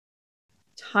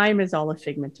Time is all a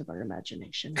figment of our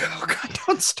imagination. Oh God,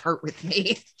 don't start with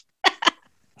me.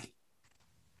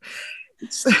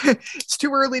 It's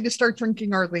too early to start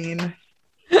drinking, Arlene.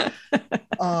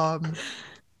 Or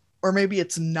maybe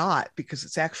it's not, because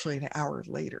it's actually an hour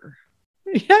later.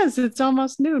 Yes, it's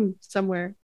almost noon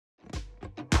somewhere.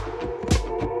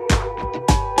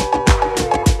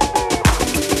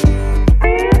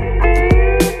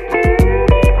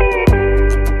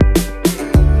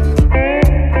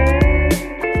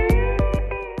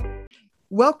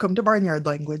 Welcome to Barnyard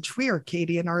Language. We are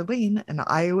Katie and Arlene, an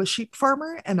Iowa sheep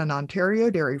farmer and an Ontario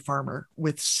dairy farmer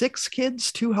with 6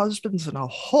 kids, 2 husbands, and a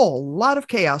whole lot of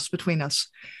chaos between us.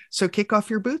 So kick off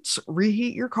your boots,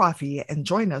 reheat your coffee, and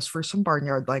join us for some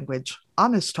Barnyard Language,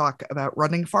 honest talk about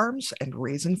running farms and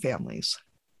raising families.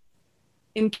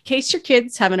 In case your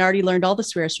kids haven't already learned all the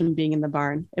swears from being in the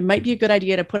barn, it might be a good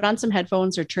idea to put on some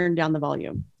headphones or turn down the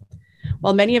volume.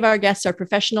 While many of our guests are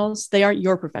professionals, they aren't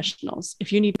your professionals.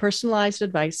 If you need personalized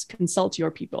advice, consult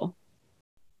your people.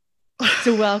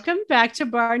 So welcome back to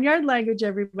Barnyard Language,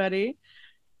 everybody.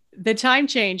 The time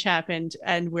change happened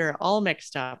and we're all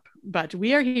mixed up, but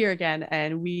we are here again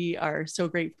and we are so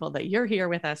grateful that you're here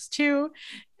with us too.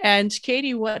 And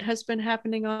Katie, what has been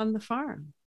happening on the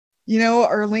farm? You know,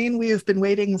 Arlene, we have been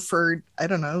waiting for,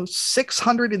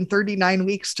 639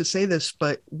 weeks to say this,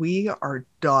 but we are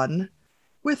done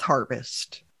with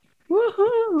harvest.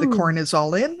 Woohoo! The corn is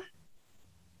all in.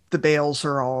 The bales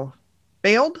are all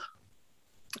baled,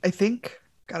 I think.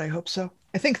 God, I hope so.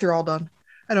 I think they're all done.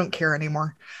 I don't care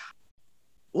anymore.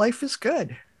 Life is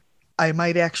good. I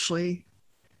might actually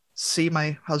see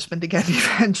my husband again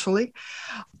eventually.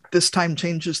 This time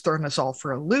change has thrown us all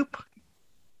for a loop.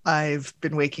 I've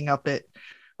been waking up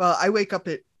I wake up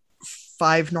at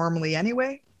 5 normally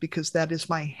anyway, because that is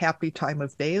my happy time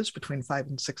of day, is between 5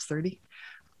 and 6:30.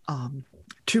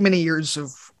 Too many years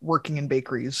of working in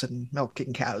bakeries and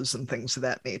milking cows and things of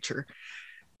that nature.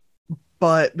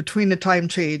 But between the time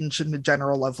change and the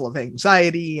general level of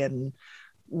anxiety and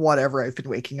whatever, I've been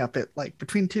waking up at like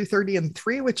between 2:30 and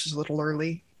 3, which is a little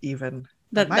early even.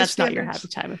 That's not your happy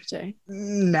time of day.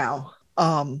 No.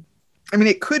 I mean,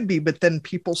 it could be, but then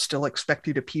people still expect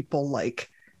you to people like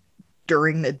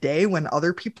during the day when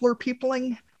other people are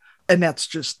peopling. And that's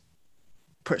just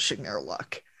pushing their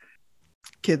luck.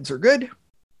 Kids are good.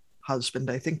 Husband,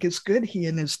 I think, is good. He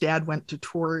and his dad went to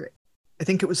tour. I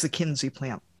think it was the Kinsey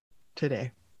plant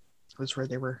today. It was where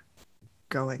they were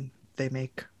going. They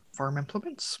make farm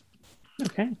implements.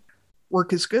 Okay.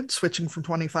 Work is good, switching from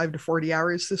 25 to 40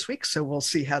 hours this week. So we'll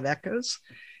see how that goes.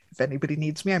 If anybody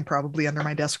needs me, I'm probably under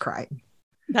my desk crying.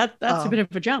 That's a bit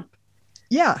of a jump.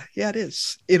 Yeah, it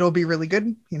is. It'll be really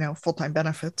good, full-time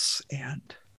benefits and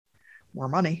more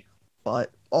money.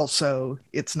 But also,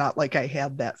 it's not like I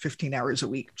had that 15 hours a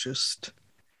week just,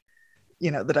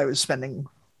 that I was spending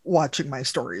watching my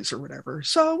stories or whatever.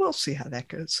 So we'll see how that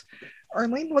goes.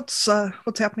 Arlene, what's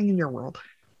happening in your world?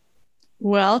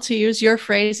 Well, to use your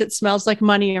phrase, it smells like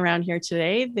money around here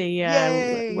today.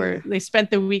 They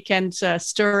spent the weekend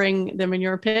stirring the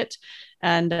manure pit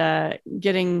and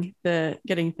getting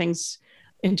things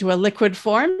into a liquid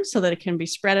form so that it can be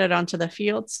spread out onto the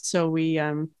fields. So we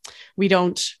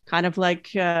don't, kind of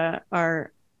like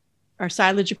our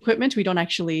silage equipment, we don't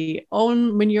actually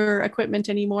own manure equipment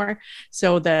anymore.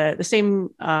 So the same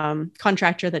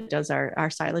contractor that does our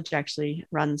silage actually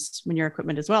runs manure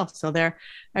equipment as well. So they're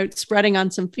out spreading on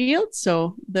some fields.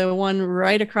 So the one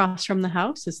right across from the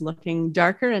house is looking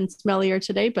darker and smellier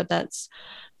today, but that's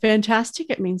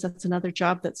fantastic. It means that's another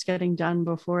job that's getting done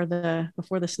before the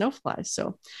snow flies.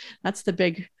 So that's the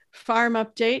big farm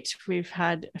update. We've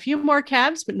had a few more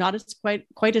calves, but not as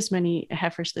quite as many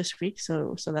heifers this week.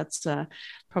 So that's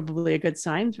probably a good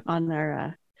sign on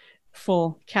our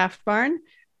full calf barn.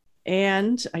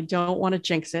 And I don't want to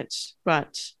jinx it,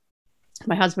 but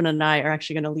my husband and I are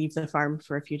actually going to leave the farm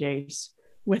for a few days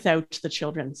without the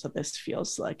children. So this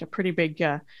feels like a pretty big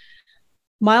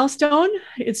milestone.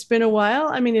 It's been a while.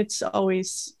 I mean, it's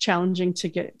always challenging to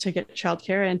get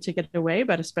childcare and to get away,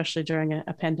 but especially during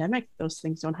a pandemic, those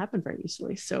things don't happen very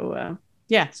easily. So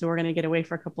so we're going to get away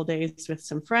for a couple of days with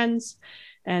some friends,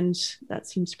 and that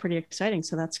seems pretty exciting.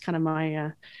 So that's kind of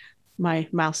my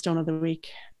milestone of the week.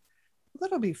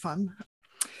 That'll be fun.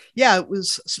 Yeah, it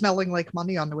was smelling like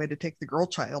money on the way to take the girl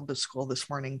child to school this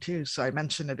morning too. So I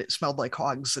mentioned it smelled like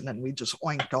hogs, and then we just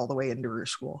oinked all the way into her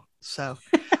school. So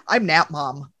I'm nap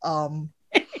mom.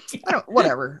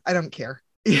 Whatever. I don't care.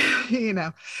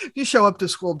 If you show up to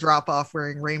school drop off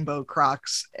wearing rainbow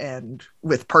Crocs and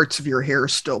with parts of your hair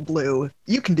still blue,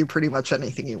 you can do pretty much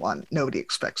anything you want. Nobody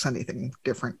expects anything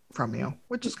different from you,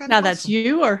 which is kind of Now awesome. That's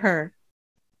you or her?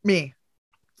 Me.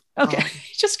 Okay.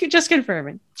 just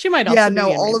confirming. She might also yeah, be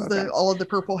no, in all Rainbow of the Crocs. all of the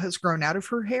purple has grown out of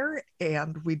her hair,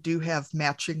 and we do have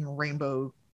matching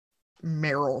rainbow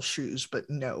Merrill shoes, but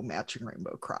no matching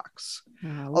rainbow Crocs.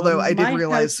 Although I did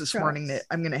realize this morning that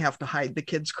I'm going to have to hide the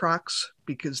kids' Crocs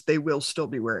because they will still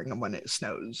be wearing them when it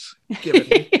snows.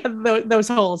 Given those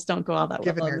holes don't go all that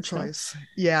given well. Given their choice,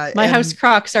 yeah. My house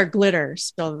Crocs are glitter,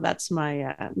 so that's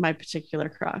my my particular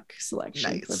Croc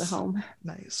selection for the home.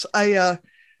 Nice. I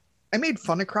made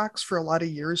fun of Crocs for a lot of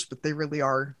years, but they really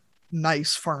are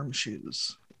nice farm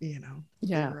shoes.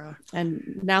 Yeah.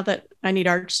 And now that I need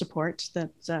arch support,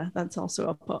 that's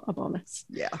also a bonus.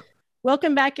 Yeah.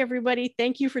 Welcome back, everybody.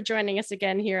 Thank you for joining us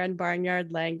again here on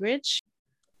Barnyard Language.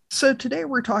 So today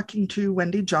we're talking to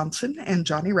Wendy Johnson and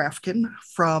Johnny Rafkin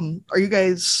from, are you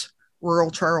guys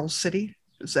rural Charles City?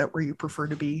 Is that where you prefer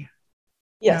to be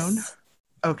known?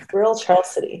 Okay. Rural Charles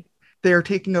City. They are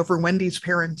taking over Wendy's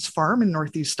parents' farm in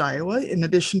Northeast Iowa. In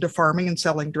addition to farming and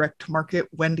selling direct to market,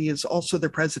 Wendy is also the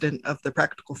president of the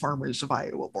Practical Farmers of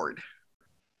Iowa board.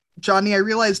 Johnny, I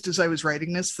realized as I was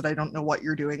writing this that I don't know what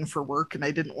you're doing for work, and I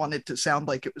didn't want it to sound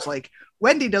like it was like,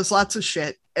 Wendy does lots of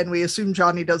shit, and we assume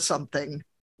Johnny does something.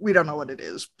 We don't know what it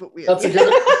is, but we... That's a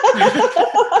good...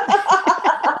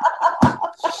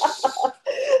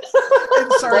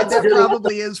 I'm sorry, that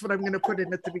probably is what I'm going to put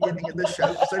in at the beginning of the show,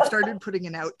 because I've started putting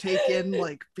an outtake in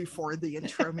like before the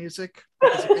intro music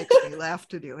because it makes me laugh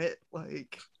to do it.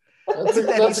 Like that's a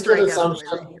good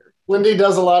assumption. Wendy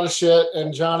does a lot of shit,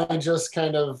 and Johnny just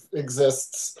kind of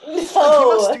exists. No. Like, he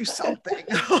must do something.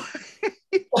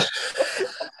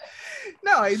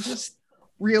 No, I just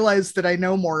realized that I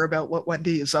know more about what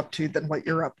Wendy is up to than what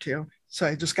you're up to. So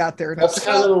I just got there. And that's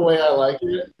kind of the way I like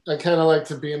it. I kind of like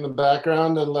to be in the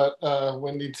background and let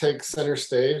Wendy take center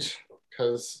stage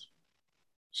because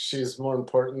she's more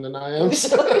important than I am.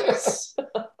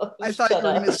 I thought you were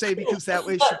going to say because that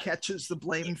way she catches the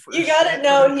blame for you got to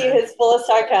know he is full of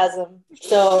sarcasm.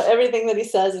 So everything that he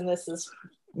says in this is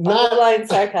not line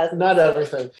sarcasm. Not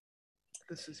everything.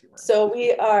 This is so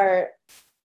we are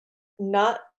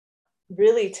not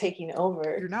really taking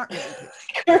over. You're not really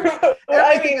taking over.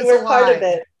 We're part of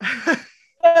it. But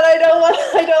I don't want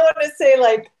to say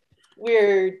like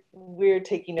we're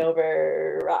taking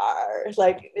over.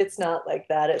 Like it's not like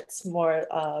that. It's more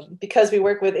because we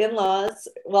work with in-laws.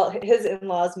 Well, his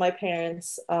in-laws, my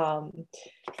parents,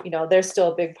 they're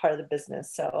still a big part of the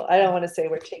business. So I don't want to say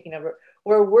we're taking over.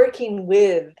 We're working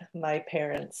with my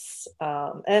parents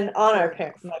and on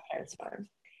my parents' farm.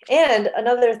 And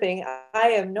another thing, I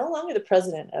am no longer the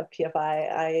president of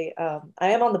PFI. I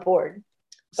am on the board,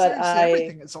 but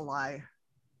everything is a lie.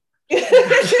 It's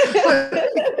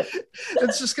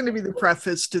just going to be the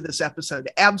preface to this episode.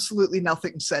 Absolutely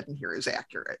nothing said in here is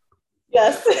accurate.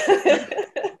 Yes.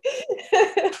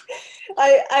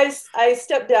 I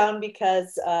stepped down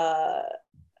because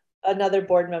another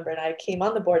board member and I came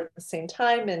on the board at the same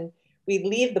time, and we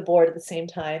leave the board at the same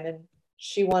time, and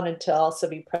she wanted to also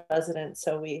be president,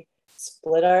 so we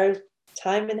split our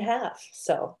time in half.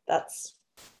 So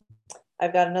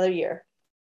I've got another year.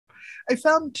 I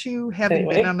found too, having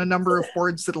been on a number of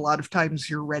boards, that a lot of times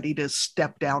you're ready to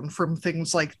step down from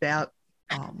things like that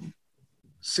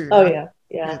soon. Oh yeah.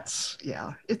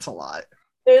 It's a lot.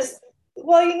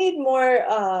 You need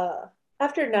more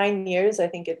after 9 years. I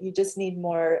think you just need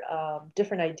more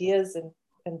different ideas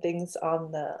and things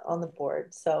on the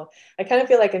board. So I kind of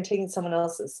feel like I'm taking someone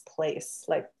else's place,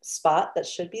 like spot that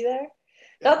should be there.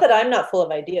 Yeah. Not that I'm not full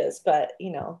of ideas, but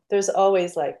there's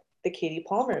always like the Katie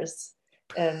Palmers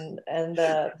and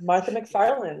the Martha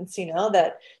McFarlands,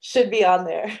 that should be on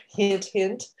there. Hint,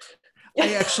 hint.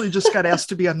 I actually just got asked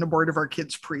to be on the board of our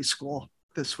kids' preschool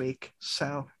this week,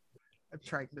 so I'm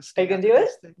trying to stay. Are you gonna do it?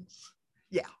 Things.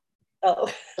 Yeah.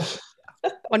 Oh.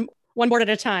 One board at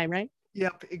a time, right?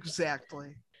 Yep,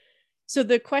 exactly. So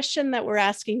the question that we're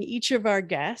asking each of our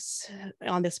guests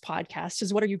on this podcast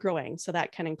is, what are you growing? So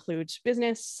that can include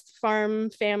business, farm,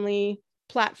 family,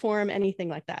 platform, anything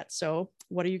like that. So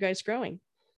what are you guys growing?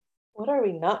 What are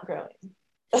we not growing?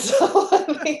 That's all I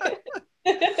mean.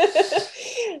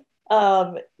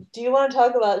 Do you want to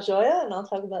talk about Joya and I'll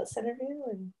talk about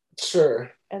Centerview?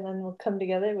 Sure. And then we'll come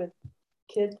together with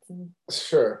kids.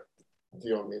 Sure. Do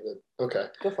you want me to? Okay.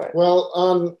 Go for it. Well,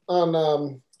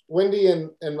 on Wendy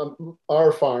and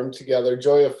our farm together,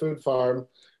 Joya Food Farm,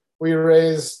 we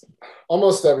raise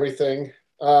almost everything.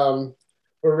 We're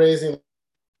raising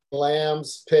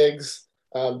lambs, pigs.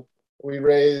 We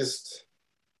raised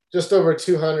just over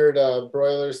 200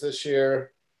 broilers this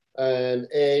year and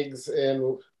eggs.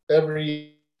 And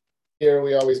every year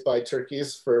we always buy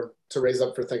turkeys to raise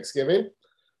up for Thanksgiving.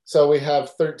 So we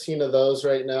have 13 of those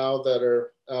right now that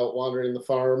are out wandering the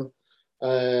farm.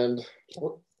 And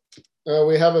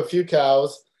we have a few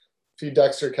cows, a few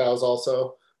Dexter cows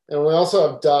also. And we also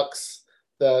have ducks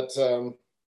that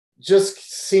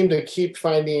just seem to keep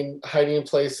finding hiding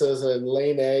places and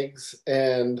laying eggs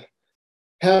and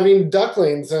having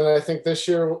ducklings. And I think this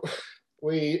year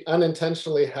we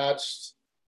unintentionally hatched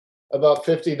about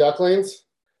 50 ducklings.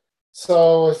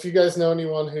 So if you guys know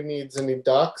anyone who needs any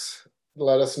ducks,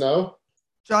 let us know.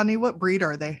 Johnny, what breed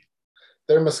are they?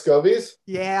 They're Muscovies.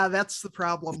 Yeah, that's the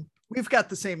problem. We've got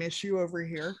the same issue over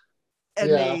here. And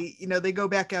they go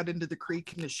back out into the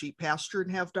creek in the sheep pasture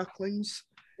and have ducklings.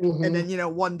 Mm-hmm. And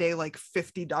then, one day like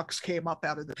 50 ducks came up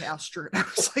out of the pasture. And I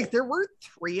was like, there were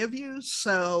 3 of you.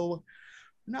 So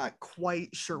I'm not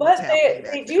quite sure what's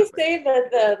happening. They do say that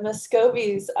the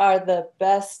Muscovies are the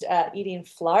best at eating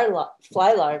fly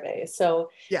larvae.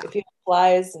 So if you have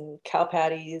flies and cow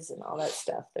patties and all that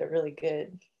stuff, they're really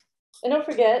good. And don't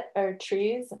forget our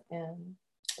trees and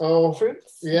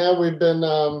fruits. Yeah, we've been,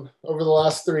 over the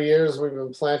last 3 years, we've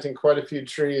been planting quite a few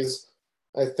trees.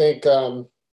 I think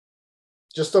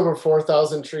just over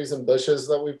 4,000 trees and bushes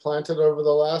that we planted over the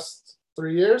last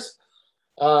 3 years.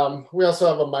 We also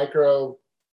have a micro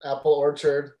apple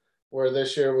orchard where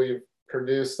this year we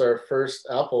produced our first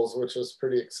apples, which was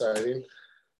pretty exciting.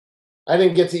 I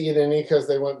didn't get to eat any because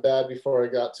they went bad before I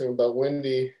got to them, but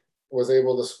Wendy was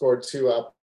able to score 2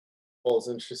 apples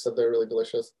and she said they're really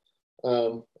delicious.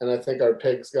 And I think our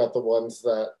pigs got the ones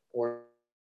that weren't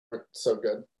so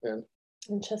good. And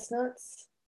chestnuts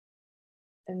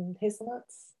and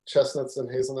hazelnuts. Chestnuts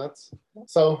and hazelnuts.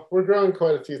 So we're growing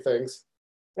quite a few things.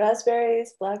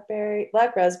 Raspberries, black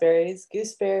raspberries,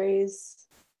 gooseberries,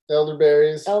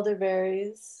 elderberries,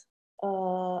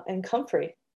 and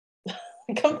comfrey.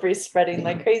 Comfrey's spreading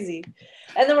like crazy.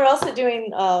 And then we're also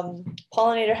doing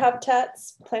pollinator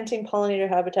habitats, planting pollinator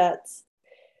habitats,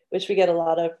 which we get a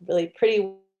lot of really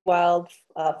pretty wild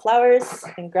flowers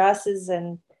and grasses.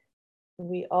 And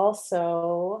we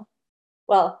also,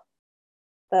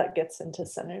 that gets into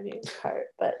Centerview's part,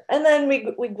 and then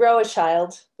we grow a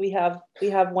child. We have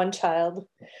 1 child,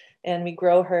 and we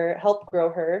help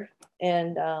grow her,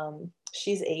 and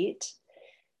she's 8,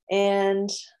 and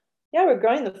we're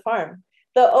growing the farm.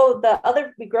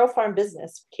 We grow farm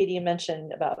business. Katie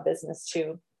mentioned about business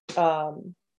too.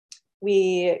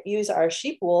 We use our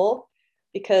sheep wool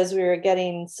because we were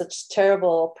getting such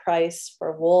terrible price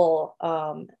for wool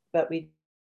that we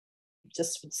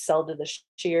just would sell to the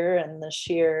shearer, and the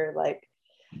shearer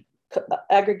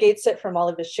aggregates it from all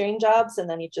of his shearing jobs, and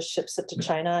then he just ships it to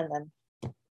China, and then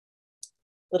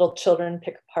little children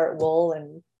pick apart wool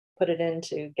and put it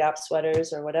into Gap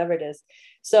sweaters or whatever it is.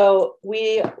 So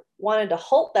we wanted to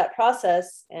halt that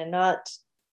process and not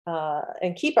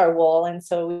and keep our wool, and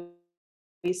so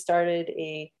we started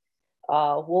a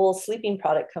wool sleeping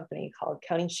product company called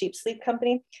Counting Sheep Sleep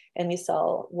Company, and we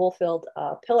sell wool-filled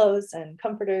pillows and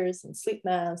comforters and sleep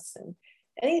masks and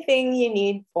anything you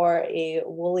need for a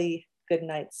woolly good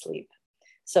night's sleep.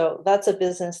 So that's a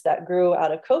business that grew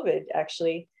out of COVID,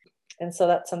 actually, and so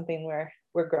that's something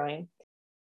we're growing.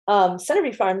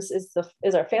 Centerview Farms is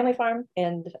our family farm,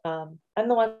 and I'm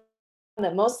the one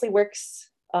that mostly works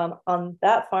on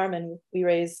that farm, and we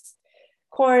raise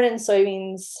corn and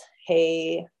soybeans,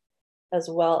 hay, as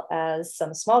well as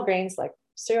some small grains like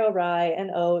cereal, rye,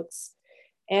 and oats.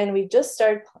 And we just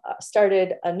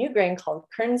started a new grain called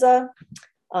Kernza.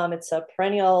 It's a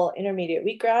perennial intermediate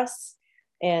wheatgrass.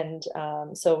 And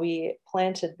so we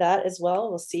planted that as well.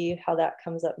 We'll see how that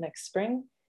comes up next spring.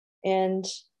 And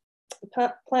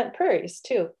plant prairies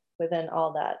too within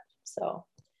all that. So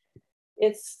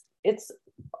it's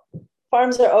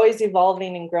farms are always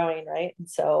evolving and growing, right? And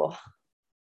so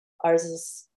ours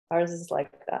is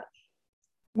like that.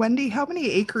 Wendy, how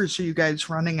many acres are you guys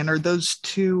running? And are those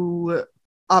 2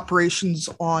 operations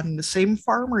on the same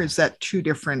farm, or is that 2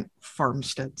 different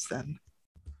farmsteads then?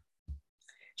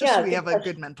 Just so we have a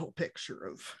good mental picture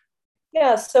of.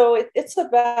 Yeah, so it's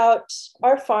about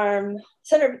our farm,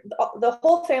 the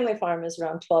whole family farm is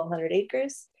around 1,200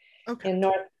 acres in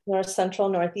north central,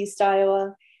 northeast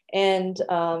Iowa. And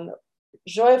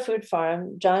Joya Food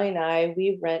Farm, Johnny and I,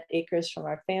 we rent acres from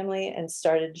our family and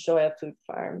started Joya Food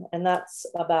Farm. And that's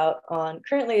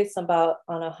currently it's about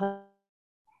on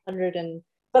 100,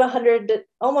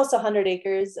 almost 100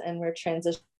 acres, and we're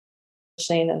transitioning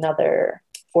another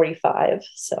 45.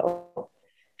 So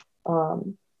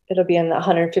it'll be in the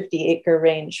 150 acre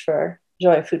range for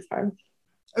Joya Food Farm.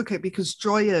 Okay, because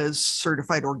Joya is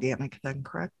certified organic then,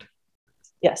 correct?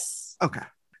 Yes. Okay.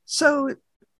 So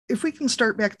if we can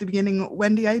start back at the beginning,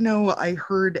 Wendy, I know I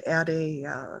heard at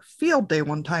a field day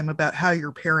one time about how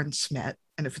your parents met.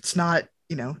 And if it's not,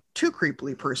 too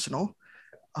creepily personal,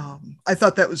 I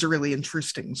thought that was a really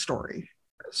interesting story.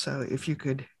 So if you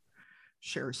could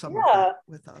share some of that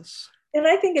with us. And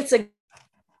I think it's a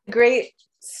great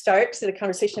start to the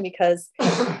conversation because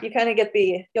you kind of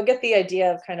you'll get the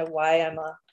idea of kind of why I'm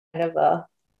a kind of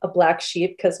a black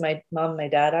sheep, because my mom and my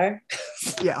dad are.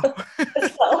 Yeah.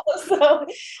 So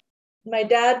my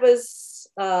dad was,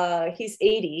 he's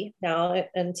 80 now,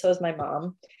 and so is my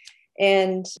mom.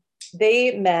 And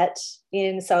they met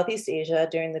in Southeast Asia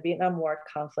during the Vietnam War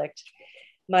conflict.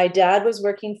 My dad was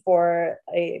working for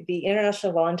the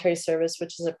International Voluntary Service,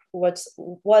 which is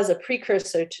was a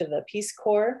precursor to the Peace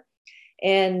Corps,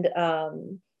 and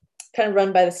kind of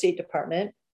run by the State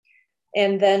Department.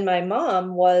 And then my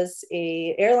mom was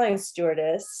a airline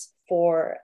stewardess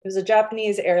it was a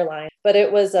Japanese airline, but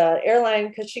it was an airline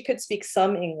because she could speak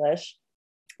some English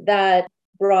that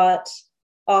brought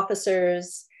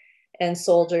officers and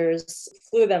soldiers,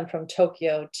 flew them from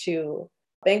Tokyo to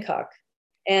Bangkok.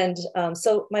 And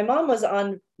so my mom was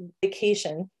on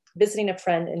vacation visiting a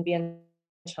friend in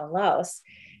Vientiane, Laos.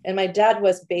 And my dad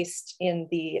was based in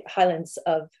the highlands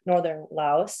of northern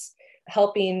Laos,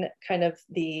 helping kind of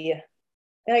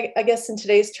I guess in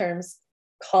today's terms,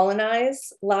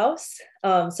 colonize Laos.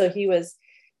 So he was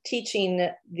teaching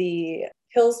the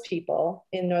hills people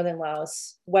in northern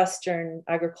Laos Western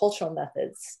agricultural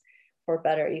methods for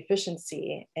better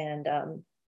efficiency and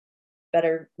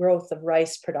better growth of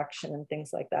rice production and things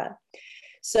like that.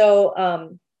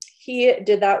 So he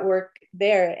did that work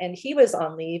there, and he was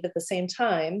on leave at the same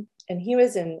time. And he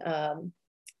was in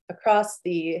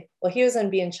he was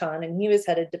in Vientiane, and he was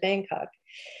headed to Bangkok.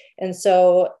 And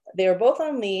so they were both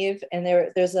on leave, and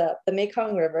there's the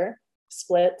Mekong River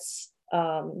splits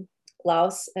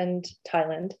Laos and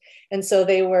Thailand. And so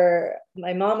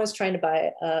my mom was trying to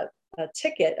buy a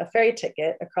ferry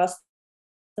ticket across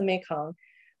the Mekong,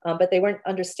 but they weren't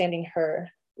understanding her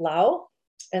Lao.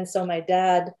 And so my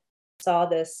dad saw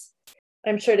this,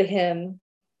 I'm sure to him,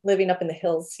 living up in the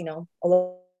hills,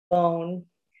 alone,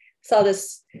 saw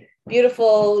this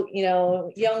beautiful,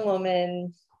 young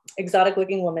woman, exotic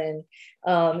looking woman,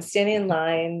 standing in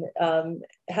line,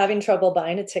 having trouble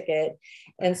buying a ticket.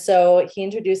 And so he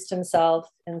introduced himself,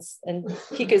 and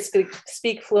he could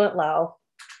speak fluent Lao.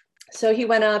 So he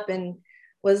went up and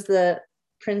was the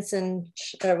prince in,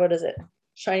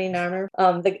 Shining Armor,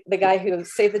 the guy who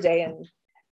saved the day and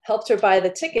helped her buy the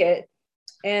ticket.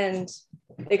 And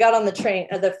they got on the ferry.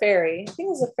 I think it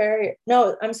was a ferry.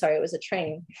 No, I'm sorry, it was a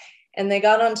train. And they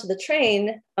got onto the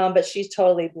train, but she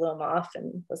totally blew him off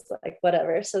and was like,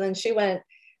 whatever. So then she went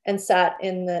and sat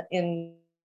in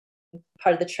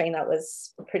part of the train that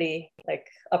was pretty like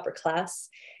upper class.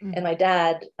 Mm-hmm. And my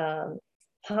dad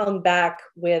hung back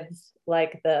with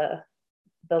like the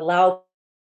Lao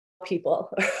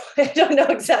people. I don't know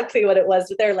exactly what it was,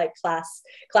 but they're like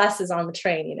classes on the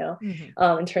train,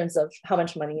 mm-hmm. In terms of how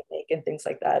much money you make and things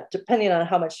like that, depending on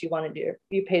how much you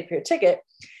paid for your ticket.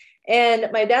 And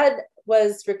my dad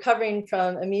was recovering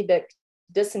from amoebic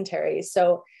dysentery.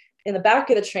 So in the back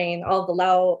of the train, all the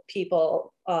Lao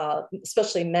people,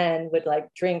 especially men, would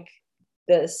like drink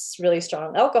this really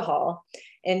strong alcohol.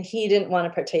 And he didn't want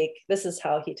to partake. This is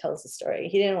how he tells the story.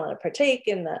 He didn't want to partake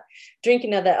in the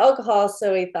drinking of the alcohol.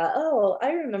 So he thought, oh,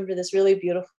 I remember this really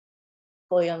beautiful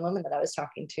young woman that I was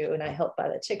talking to, and I helped buy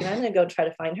the ticket. I'm going to go try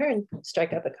to find her and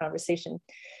strike up a conversation.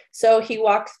 So he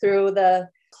walked through the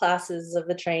classes of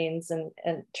the trains and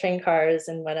train cars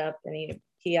and went up, and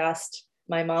he asked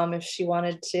my mom if she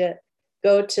wanted to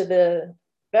go to the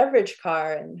beverage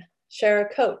car and share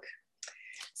a Coke.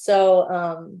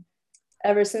 So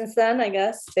ever since then, I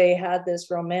guess they had this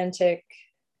romantic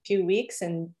few weeks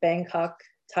in Bangkok,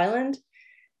 Thailand.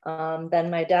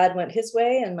 Then my dad went his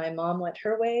way and my mom went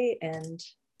her way. And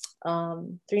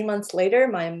 3 months later,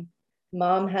 my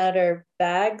mom had her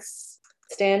bags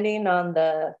standing on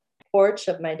the porch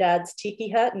of my dad's tiki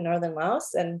hut in northern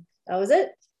Laos, and that was it.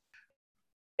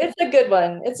 It's a good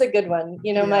one.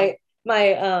 Yeah. my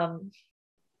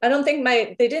I don't think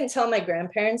they didn't tell my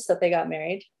grandparents that they got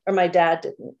married, or my dad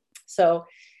didn't. So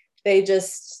they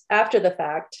just, after the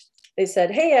fact, they said,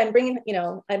 hey, I'm bringing,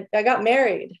 I got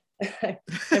married.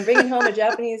 I'm bringing home a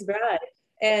Japanese bride.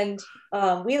 And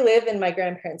we live in my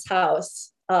grandparents'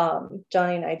 house,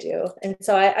 Johnny and I do. And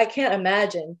so I can't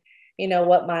imagine,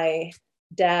 what my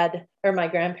dad or my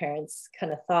grandparents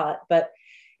kind of thought. But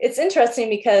it's interesting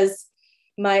because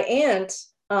my aunt,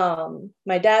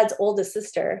 my dad's oldest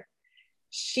sister,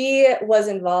 she was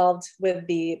involved with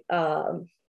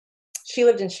she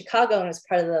lived in Chicago and was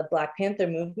part of the Black Panther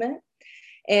movement.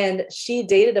 And she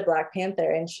dated a Black Panther,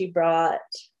 and she brought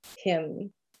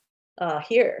him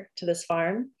here to this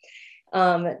farm.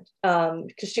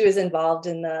 because she was involved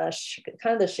in the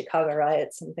kind of the Chicago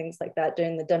riots and things like that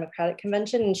during the Democratic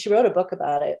Convention, and she wrote a book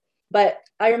about it. But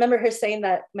I remember her saying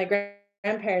that my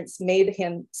grandparents made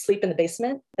him sleep in the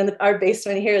basement, and our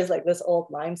basement here is like this old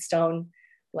limestone,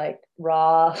 like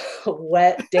raw,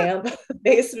 wet, damp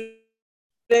basement.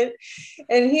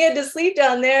 And he had to sleep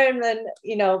down there, and then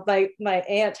my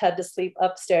aunt had to sleep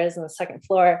upstairs on the second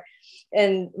floor,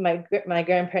 and my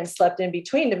grandparents slept in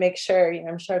between to make sure.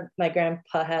 I'm sure my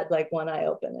grandpa had like one eye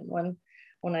open and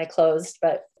one eye closed.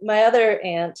 But my other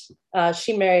aunt,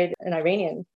 she married an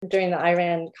Iranian during the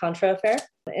Iran-Contra affair,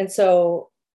 and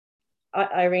so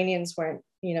Iranians weren't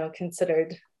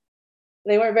considered.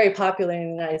 They weren't very popular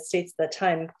in the United States at the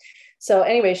time. So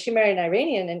anyway, she married an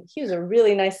Iranian, and he was a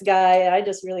really nice guy. I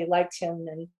just really liked him.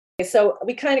 And so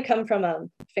we kind of come from a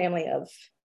family of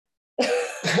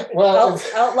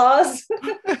outlaws.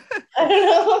 I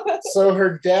don't know. So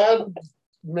her dad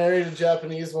married a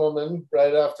Japanese woman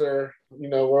right after,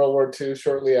 World War II,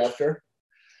 shortly after.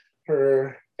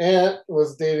 Her aunt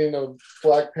was dating a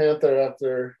Black Panther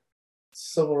after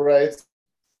civil rights.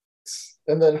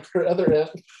 And then her other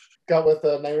aunt got with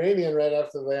an Iranian right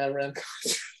after the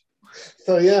Iran-Contra.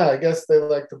 So yeah, I guess they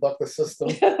like to buck the system,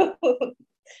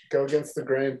 go against the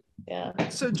grain. Yeah.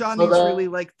 So Johnny's really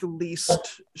like the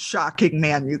least shocking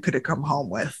man you could have come home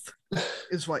with,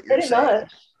 is what you're saying.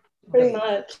 Pretty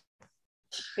much.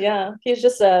 Yeah, he's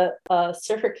just a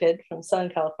surfer kid from Southern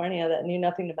California that knew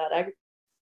nothing about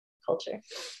agriculture.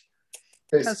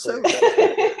 So,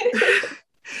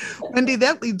 Wendy,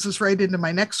 that leads us right into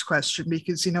my next question,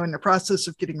 because, in the process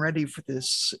of getting ready for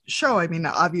this show, I mean,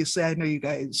 obviously I know you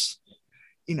guys,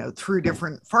 through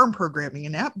different farm programming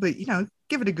and that, but,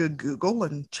 give it a good Google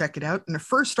and check it out. And the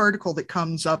first article that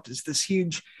comes up is this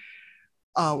huge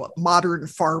Modern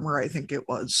Farmer, I think it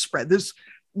was, spread.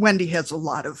 Wendy has a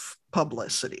lot of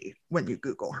publicity when you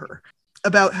Google her,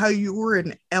 about how you were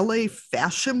an LA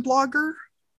fashion blogger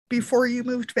before you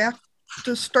moved back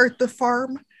to start the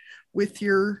farm with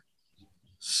your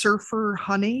surfer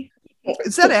honey.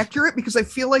 Is that accurate? Because I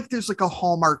feel like there's like a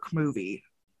Hallmark movie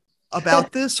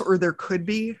about this, or there could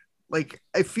be. Like,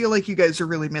 I feel like you guys are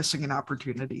really missing an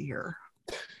opportunity here.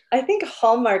 I think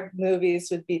Hallmark movies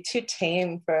would be too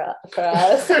tame for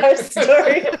us, our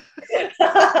story.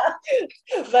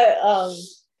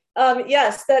 But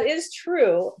yes, that is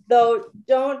true. Though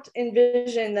don't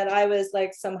envision that I was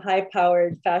like some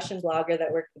high-powered fashion blogger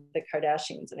that worked with the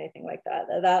Kardashians and anything like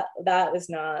that. That is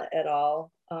not at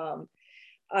all.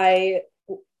 I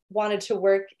wanted to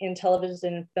work in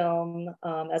television and film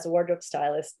as a wardrobe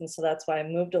stylist, and so that's why I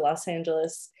moved to Los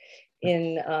Angeles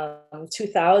in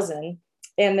 2000.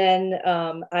 And then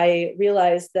I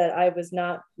realized that I was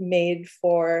not made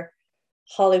for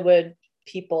Hollywood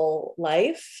people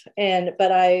life,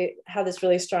 but I have this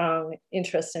really strong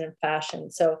interest in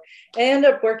fashion. So I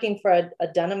ended up working for a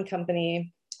denim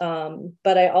company,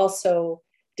 but I also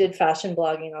did fashion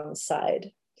blogging on the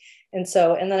side. And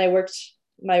then I worked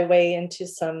my way into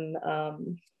some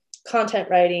content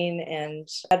writing and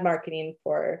ad marketing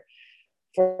for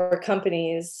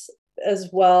companies, as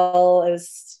well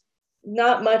as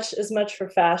not as much for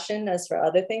fashion as for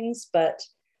other things, but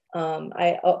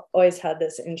I always had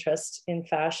this interest in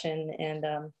fashion, and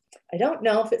I don't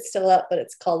know if it's still up, but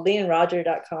it's called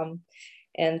leeandroger.com,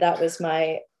 and that was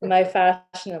my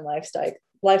fashion and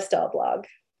lifestyle blog,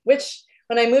 which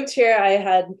when I moved here I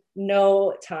had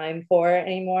no time for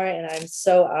anymore, and I'm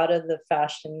so out of the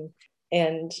fashion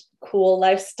and cool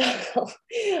lifestyle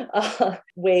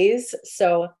ways,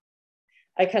 so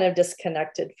I kind of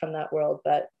disconnected from that world.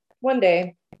 But one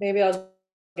day maybe I'll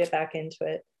get back into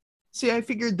it. See, I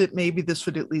figured that maybe this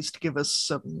would at least give us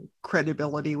some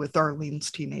credibility with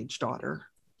Arlene's teenage daughter,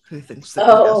 who thinks that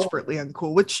we're desperately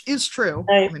uncool, which is true.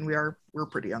 I mean, we're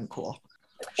pretty uncool.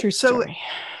 True story.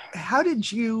 So how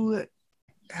did you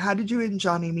and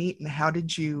Johnny meet, and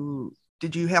did you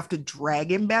have to drag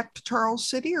him back to Charles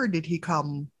City, or did he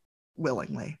come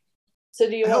willingly? So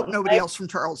do you I hope nobody else from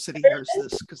Charles City hears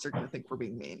this, because they're going to think we're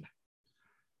being mean.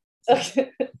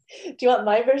 Okay. Do you want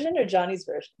my version or Johnny's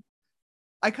version?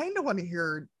 I kind of want to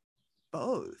hear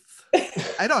both.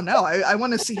 I don't know. I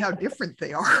want to see how different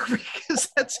they are, because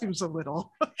that seems a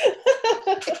little. Go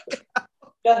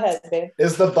ahead, babe.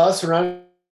 Is the bus running?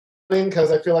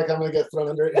 Because I feel like I'm going to get thrown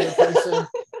under it here pretty soon.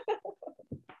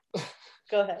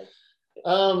 Go ahead.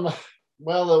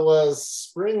 Well, it was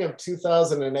spring of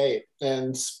 2008,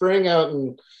 and spring out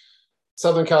in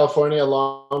Southern California,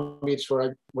 Long Beach,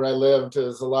 where I lived,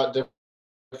 is a lot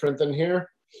different than here.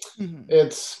 Mm-hmm.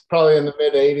 It's probably in the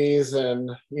mid 80s,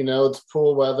 and it's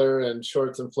pool weather and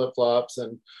shorts and flip-flops.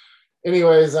 And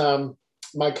anyways,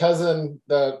 my cousin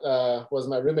that was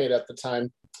my roommate at the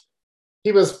time,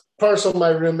 he was partial my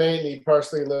roommate, and he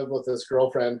partially lived with his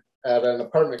girlfriend at an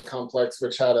apartment complex,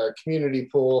 which had a community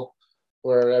pool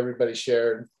where everybody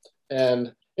shared.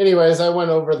 And anyways, I went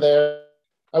over there.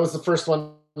 I was the first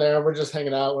one there. We're just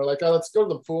hanging out. We're like, oh, let's go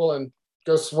to the pool and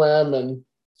go swim and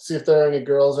see if there are any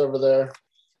girls over there.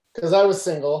 Because I was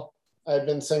single. I'd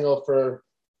been single for a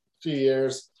few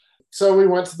years. So we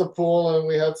went to the pool and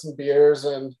we had some beers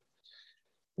and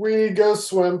we go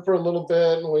swim for a little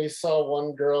bit, and we saw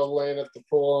one girl laying at the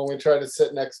pool, and we tried to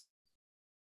sit next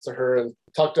to her and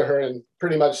talk to her, and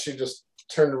pretty much she just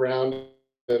turned around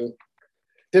and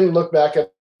didn't look back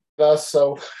at us.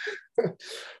 So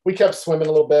we kept swimming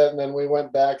a little bit, and then we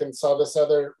went back and saw this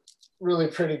other really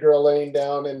pretty girl laying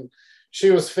down, and she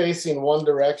was facing one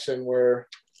direction, where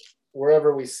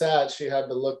wherever we sat, she had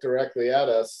to look directly at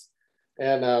us.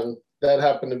 And that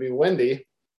happened to be Wendy.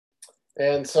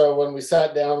 And so when we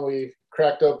sat down, we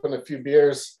cracked open a few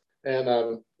beers,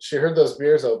 and she heard those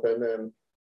beers open, and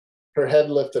her head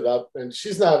lifted up. And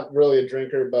she's not really a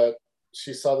drinker, but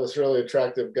she saw this really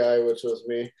attractive guy, which was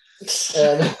me.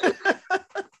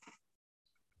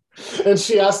 And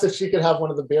she asked if she could have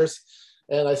one of the beers.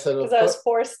 And I said, because I was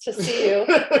forced to see you.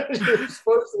 You were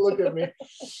supposed to look at me.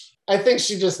 I think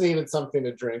she just needed something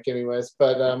to drink anyways.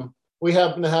 But we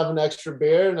happened to have an extra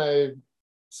beer, and I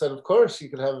said, of course, you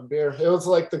could have a beer. It was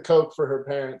like the Coke for her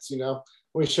parents, you know.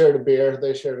 We shared a beer,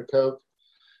 they shared a Coke.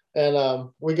 And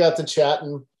we got to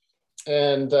chatting,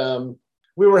 and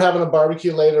we were having a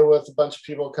barbecue later with a bunch of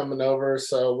people coming over.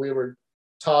 So we were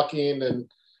talking,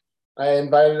 and I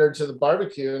invited her to the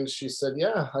barbecue, and she said,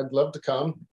 yeah, I'd love to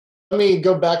come. Let me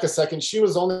go back a second. She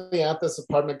was only at this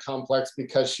apartment complex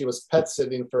because she was pet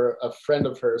sitting for a friend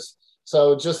of hers.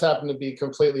 So it just happened to be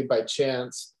completely by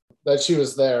chance that she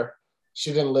was there.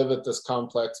 She didn't live at this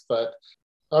complex,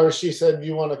 or she said,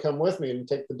 you want to come with me and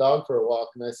take the dog for a walk?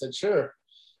 And I said, sure.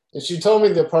 And she told me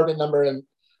the apartment number, and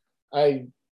I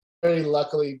very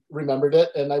luckily remembered it.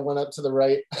 And I went up to the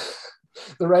right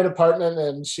apartment,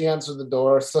 and she answered the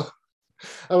door. So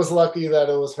I was lucky that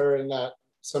it was her and not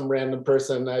some random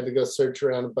person. I had to go search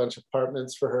around a bunch of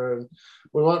apartments for her. And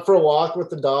we went for a walk with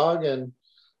the dog, and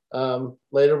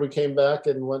later we came back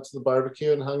and went to the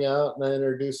barbecue and hung out, and I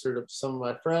introduced her to some of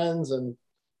my friends, and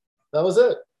that was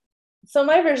it. So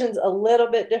my version's a little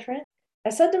bit different. I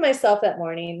said to myself that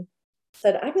morning,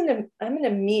 I'm gonna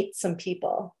meet some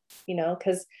people, you know,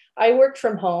 because I worked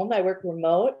from home. I worked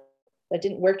remote. I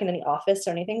didn't work in any office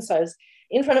or anything. So I was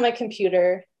in front of my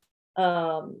computer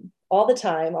all the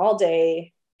time, all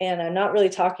day, and I'm not really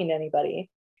talking to anybody.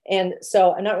 And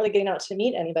so I'm not really getting out to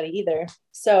meet anybody either.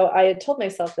 So I had told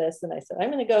myself this, and I said,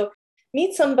 I'm going to go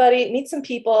meet some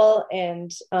people.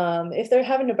 And if they're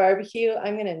having a barbecue,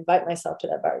 I'm going to invite myself to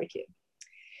that barbecue.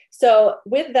 So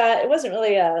with that, it wasn't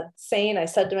really a saying I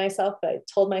said to myself, but I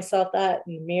told myself that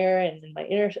in the mirror, and in my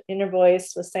inner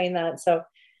voice was saying that. So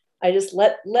I just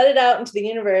let it out into the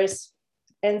universe.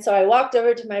 And so I walked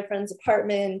over to my friend's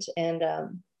apartment, and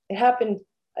it happened.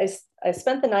 I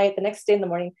spent the night. The next day in the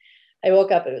morning, I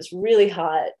woke up, it was really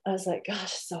hot. I was like, gosh,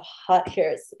 it's so hot here.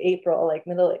 It's April, like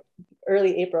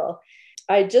early April.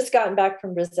 I had just gotten back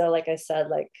from Brazil, like I said,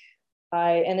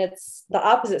 and it's the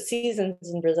opposite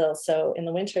seasons in Brazil. So in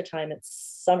the winter time,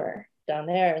 it's summer down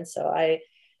there. And so I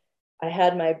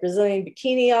had my Brazilian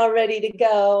bikini all ready to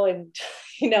go, and,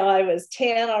 you know, I was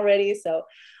tan already. So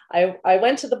I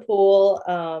went to the pool,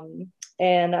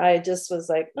 and I just was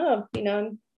like, oh, you know,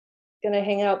 I'm going to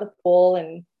hang out at the pool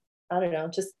and, I don't know,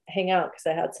 just hang out because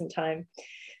I had some time.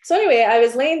 So anyway, I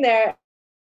was laying there,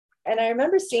 and I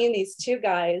remember seeing these two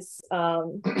guys.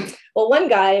 One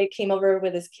guy came over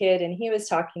with his kid, and he was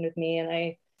talking with me,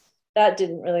 and that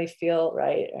didn't really feel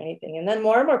right or anything. And then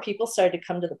more and more people started to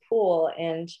come to the pool,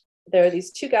 and there were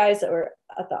these two guys that were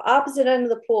at the opposite end of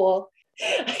the pool.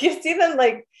 I could see them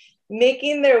like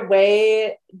making their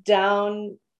way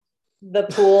down the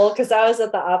pool because I was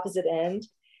at the opposite end.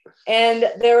 And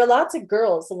there were lots of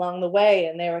girls along the way,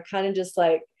 and they were kind of just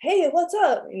like, hey, what's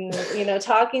up? And, you know,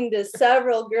 talking to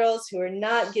several girls who were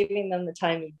not giving them the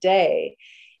time of day.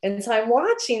 And so I'm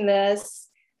watching this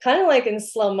kind of like in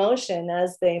slow motion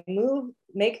as they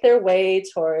make their way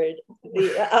toward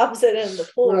the opposite end of the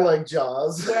pool. We're like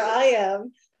Jaws. Where I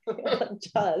am.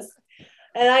 Jaws.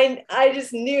 And I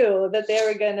just knew that they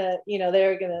were gonna, you know, they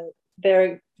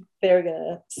were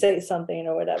gonna say something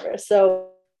or whatever. So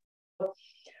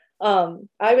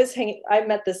I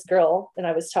met this girl, and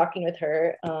I was talking with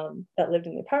her that lived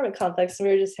in the apartment complex, and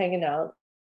we were just hanging out,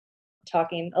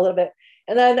 talking a little bit.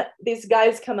 And then these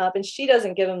guys come up, and she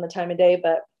doesn't give them the time of day,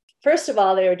 but first of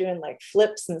all, they were doing like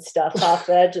flips and stuff off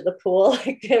the edge of the pool.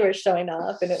 Like they were showing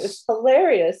off, and it was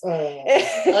hilarious. I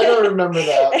don't remember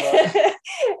that.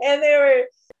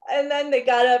 And then they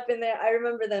got up in there. I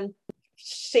remember them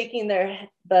shaking the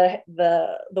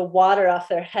water off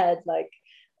their head, like,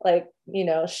 you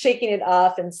know, shaking it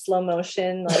off in slow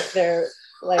motion. Like they're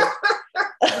like,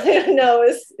 I don't know,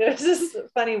 it was just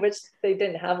funny, which they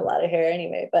didn't have a lot of hair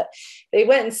anyway, but they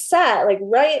went and sat like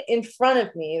right in front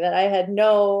of me that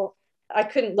I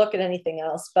couldn't look at anything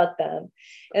else but them.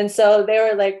 And so they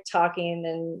were like talking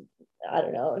and I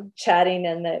don't know, chatting,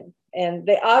 and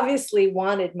they obviously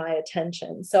wanted my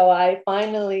attention. So I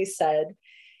finally said,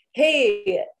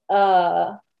 hey,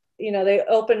 you know, they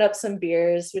opened up some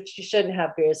beers, which you shouldn't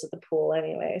have beers at the pool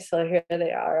anyway. So here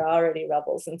they are, already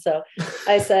rebels. And so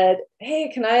I said,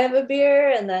 hey, can I have a beer?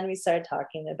 And then we started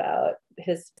talking about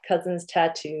his cousin's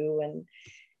tattoo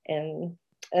and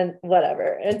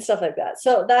whatever and stuff like that.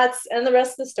 So and the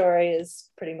rest of the story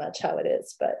is pretty much how it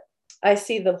is. But I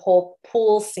see the whole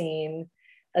pool scene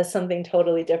as something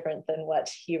totally different than what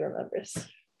he remembers.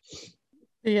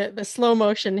 The slow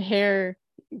motion hair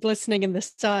glistening in the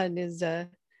sun is a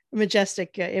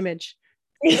majestic image.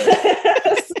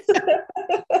 Yes.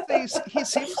 He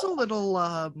seems a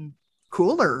little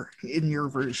cooler in your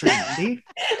version, Andy.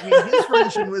 I mean, his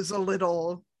version was a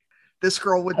little, this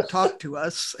girl wouldn't talk to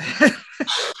us.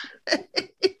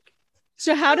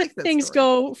 So how did things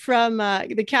go from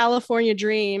the California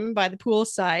dream by the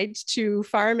poolside to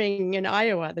farming in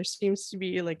Iowa? There seems to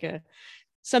be like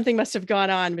something must have gone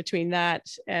on between that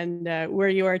and where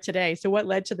you are today. So what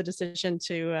led to the decision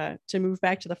to move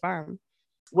back to the farm?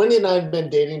 Wendy and I had been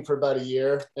dating for about a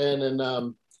year, and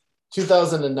in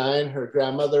 2009, her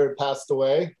grandmother had passed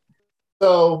away.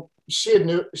 So she had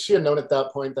known at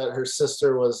that point that her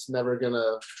sister was never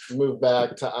gonna move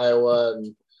back to Iowa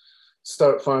and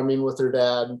start farming with her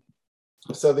dad.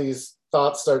 So these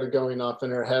thoughts started going off in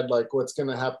her head, like what's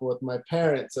gonna happen with my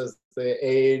parents as they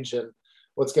age, and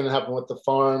what's going to happen with the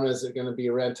farm? Is it going to be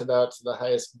rented out to the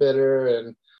highest bidder?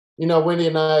 And, you know, Wendy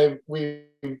and I, we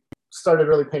started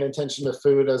really paying attention to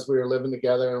food as we were living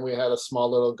together, and we had a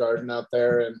small little garden out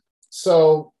there. And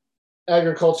so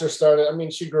agriculture started, I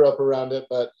mean, she grew up around it,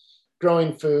 but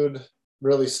growing food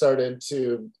really started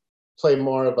to play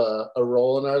more of a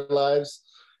role in our lives.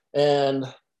 And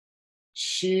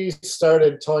she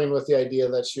started toying with the idea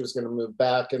that she was going to move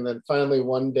back. And then finally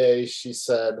one day she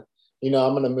said, you know,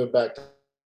 I'm going to move back to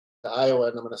Iowa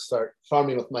and I'm going to start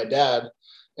farming with my dad,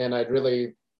 and I'd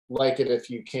really like it if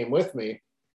you came with me.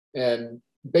 And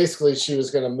basically she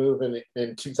was going to move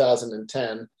in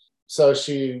 2010. So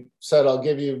she said, I'll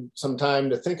give you some time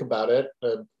to think about it,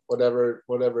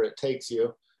 whatever it takes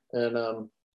you. And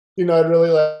you know, I'd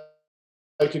really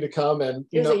like you to come. And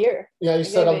you know, a year. Yeah, you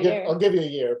said I'll give you a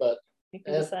year, but you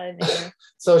can decide. Yeah.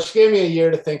 So she gave me a year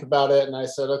to think about it, and I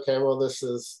said, okay, well, this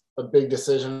is a big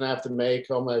decision I have to make.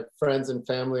 All my friends and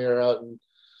family are out in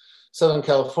Southern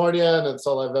California, and it's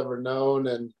all I've ever known,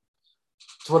 and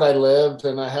it's what I lived.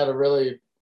 And I had a really,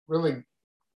 really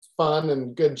fun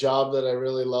and good job that I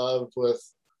really loved.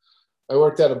 I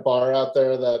worked at a bar out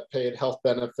there that paid health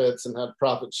benefits and had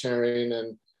profit sharing,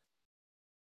 and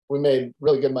we made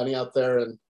really good money out there.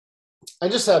 And I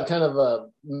just had kind of a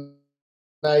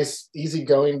nice,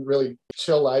 easygoing, really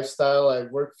chill lifestyle. I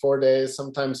worked 4 days,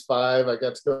 sometimes 5. I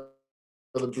got to go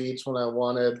to the beach when I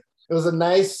wanted. It was a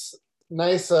nice,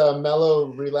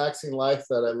 mellow, relaxing life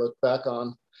that I look back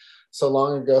on so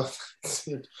long ago.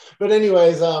 But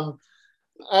anyways, I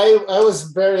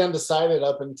was very undecided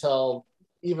up until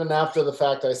even after the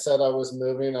fact I said I was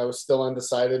moving. I was still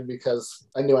undecided because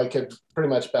I knew I could pretty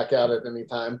much back out at any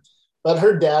time. But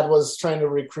her dad was trying to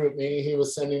recruit me. He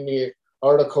was sending me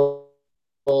articles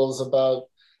about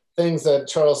things that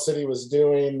Charles City was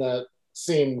doing that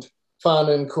seemed fun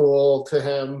and cool to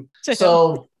him.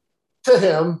 To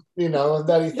him, you know,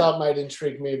 that he thought might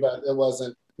intrigue me, but it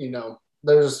wasn't, you know,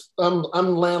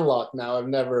 I'm landlocked now. I've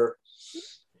never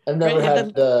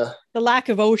had the lack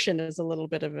of ocean is a little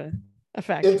bit of a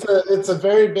effect. It's a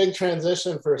very big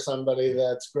transition for somebody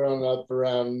that's grown up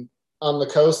around on the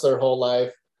coast their whole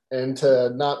life, and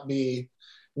to not be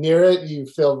near it, you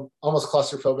feel almost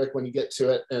claustrophobic when you get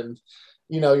to it, and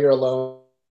you know you're alone.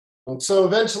 So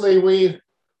eventually we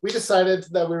decided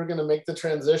that we were going to make the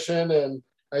transition, and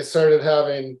I started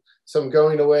having some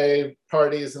going away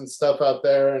parties and stuff out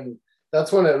there, and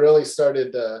that's when it really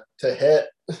started to hit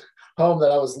home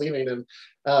that I was leaving. And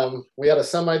we had a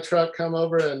semi truck come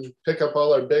over and pick up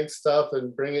all our big stuff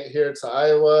and bring it here to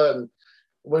Iowa. And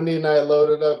Wendy and I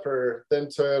loaded up her then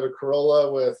Toyota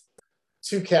Corolla with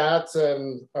 2 cats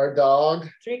and our dog.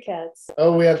 3 cats.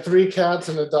 Oh, we had 3 cats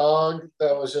and a dog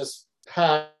that was just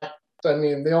packed. I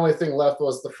mean, the only thing left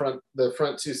was the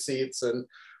front 2 seats. And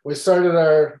we started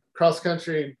our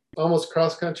almost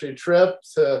cross country trip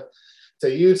to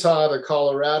Utah, to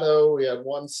Colorado. We had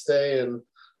 1 stay in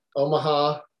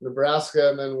Omaha, Nebraska,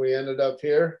 and then we ended up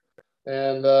here.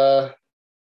 And that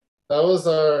was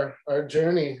our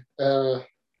journey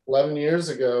 11 years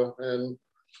ago. And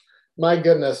my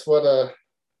goodness, what a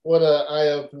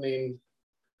eye-opening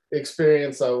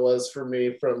experience that was for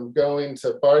me, from going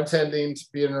to bartending to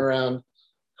being around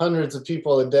hundreds of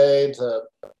people a day to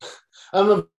I'm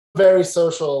a very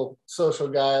social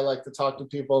guy. I like to talk to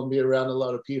people and be around a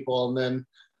lot of people. And then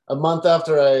a month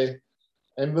after I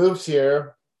moved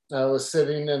here, I was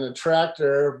sitting in a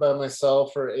tractor by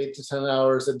myself for 8 to 10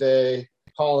 hours a day,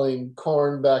 hauling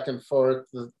corn back and forth,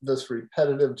 this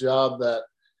repetitive job that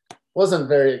wasn't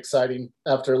very exciting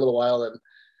after a little while. And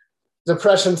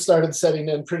depression started setting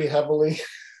in pretty heavily.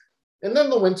 And then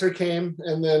the winter came,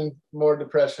 and then more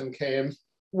depression came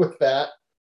with that.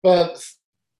 But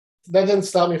that didn't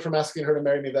stop me from asking her to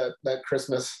marry me that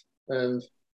Christmas. And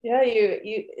yeah,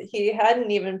 he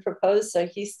hadn't even proposed, so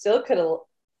he still could have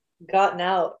gotten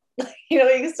out.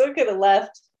 He still could have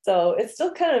left. So it's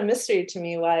still kind of a mystery to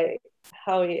me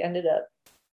how he ended up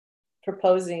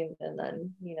proposing, and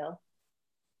then,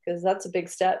 because that's a big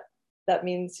step. That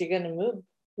means you're going to move.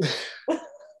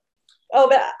 Oh,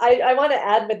 but I want to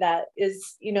add with that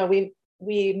is, we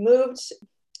moved.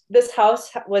 This house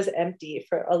was empty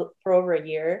for over a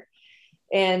year,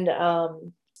 and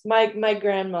my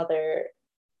grandmother,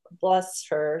 bless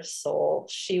her soul,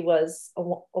 she was a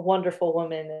wonderful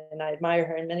woman, and I admire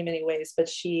her in many, many ways. But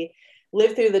she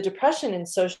lived through the Depression, and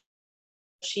so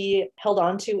she held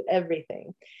on to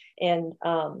everything, and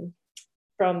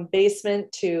from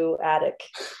basement to attic,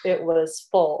 it was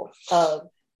full of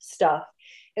stuff.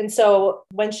 And so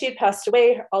when she had passed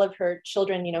away, all of her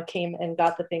children, came and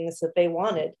got the things that they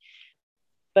wanted.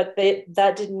 But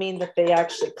that didn't mean that they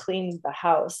actually cleaned the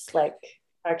house, like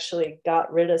actually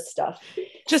got rid of stuff.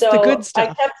 Just the good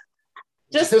stuff.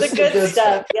 Just the good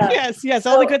stuff. Yeah. Yes.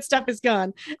 All the good stuff is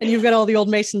gone. And you've got all the old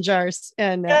mason jars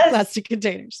and plastic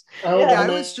containers. I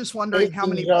was just wondering how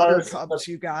many butter tubs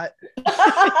you got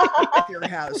at your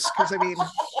house. Because,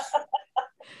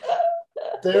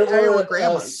 there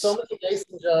were so many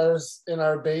mason jars in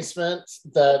our basement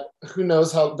that who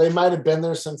knows how they might have been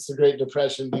there since the Great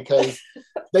Depression, because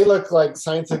they look like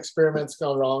science experiments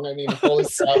gone wrong. Holy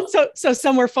stuff. So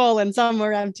some were full and some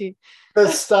were empty. The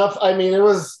stuff, it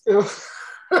was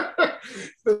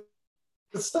the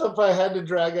stuff I had to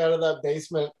drag out of that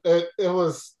basement. It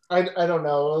was, I don't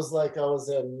know. It was like I was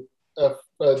in a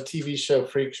TV show,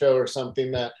 freak show or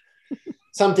something, that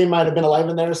something might have been alive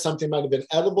in there. Something might have been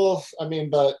edible.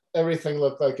 But everything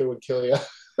looked like it would kill you.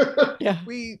 Yeah.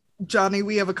 Johnny,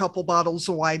 we have a couple bottles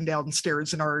of wine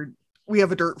downstairs we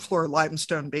have a dirt floor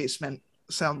limestone basement.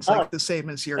 Sounds like the same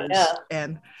as yours. Yeah.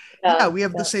 And we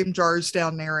have the same jars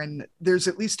down there, and there's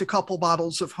at least a couple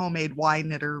bottles of homemade wine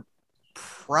that are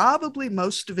probably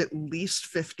most of at least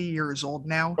 50 years old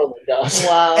now. Oh my gosh.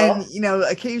 Wow. And,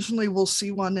 occasionally we'll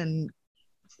see one and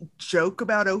joke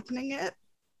about opening it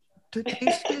to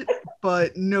taste it,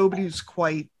 but nobody's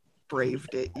quite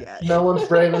braved it yet. No one's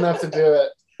brave enough to do it.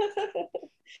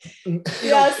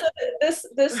 Yeah, so this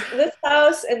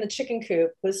house and the chicken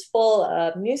coop was full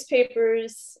of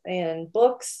newspapers and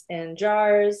books and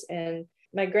jars, and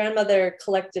my grandmother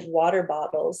collected water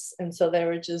bottles, and so there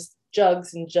were just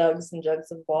jugs and jugs and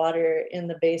jugs of water in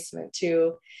the basement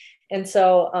too. And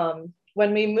so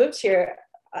when we moved here,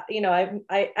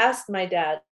 I asked my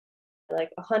dad like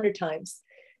 100 times,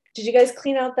 did you guys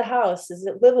clean out the house? Is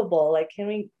it livable? Like, can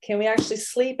we actually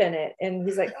sleep in it? And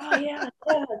he's like, oh yeah,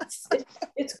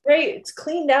 it's great. It's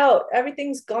cleaned out.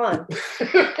 Everything's gone.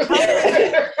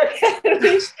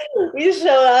 we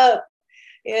show up,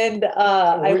 and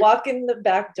I walk in the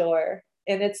back door,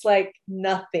 and it's like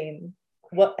nothing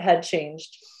what had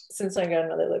changed since my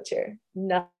grandmother lived here.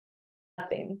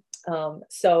 Nothing.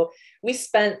 So we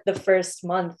spent the first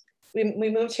month. We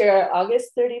moved here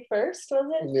August 31st,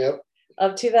 was it? Yep.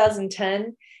 Of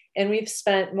 2010, and we've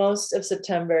spent most of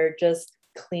September just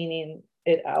cleaning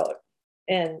it out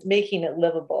and making it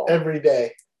livable every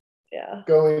day. Yeah,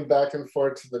 going back and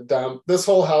forth to the dump. This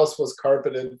whole house was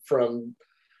carpeted from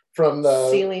the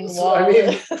ceiling wall.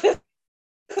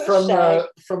 From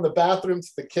the bathroom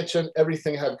to the kitchen,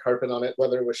 everything had carpet on it,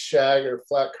 whether it was shag or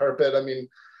flat carpet.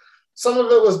 Some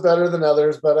of it was better than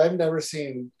others, but I've never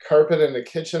seen carpet in a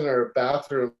kitchen or a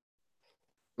bathroom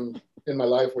in my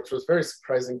life, which was very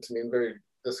surprising to me and very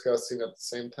disgusting at the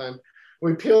same time.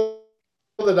 We peeled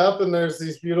it up and there's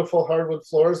these beautiful hardwood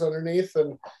floors underneath,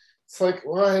 and it's like,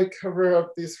 why cover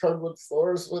up these hardwood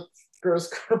floors with gross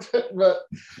carpet? But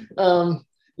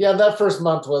yeah, that first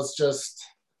month was just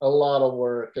a lot of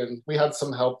work, and we had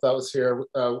some help that was here.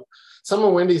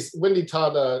 Wendy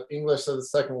taught English as a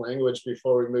second language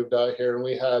before we moved out here, and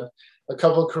we had a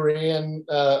couple Korean,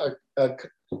 a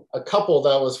couple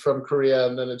that was from Korea,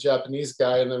 and then a Japanese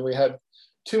guy, and then we had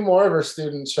 2 more of our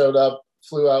students showed up,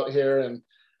 flew out here, and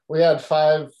we had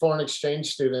 5 foreign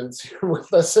exchange students here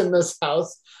with us in this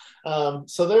house.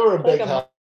 So they were a big help.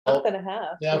 Month and a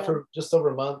half. Yeah, for just over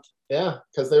a month. Yeah,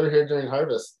 because they were here during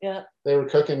harvest. Yeah. They were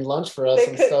cooking lunch for us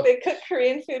stuff. They cooked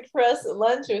Korean food for us at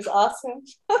lunch. It was awesome.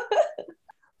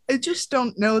 I just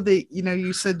don't know that,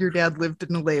 you said your dad lived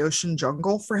in the Laotian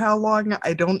jungle for how long?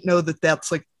 I don't know that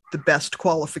that's like the best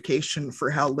qualification for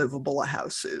how livable a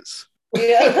house is.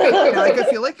 Yeah. I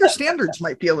feel like your standards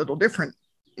might be a little different,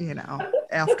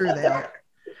 after that.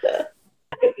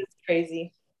 It's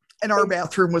crazy. And our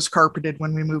bathroom was carpeted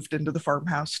when we moved into the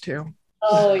farmhouse too.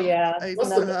 Oh yeah.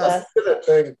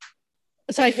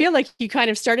 So I feel like you kind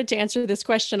of started to answer this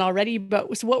question already,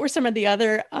 but so what were some of the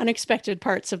other unexpected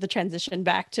parts of the transition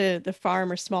back to the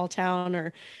farm or small town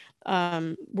or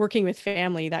working with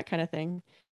family, that kind of thing?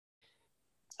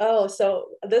 Oh, so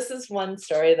this is one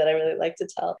story that I really like to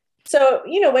tell. So,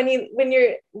 when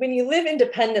you live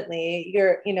independently,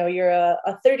 you're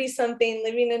a 30-something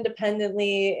living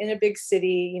independently in a big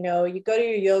city, you go to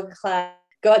your yoga class,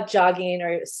 go out jogging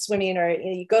or swimming, or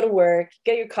you go to work,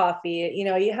 get your coffee,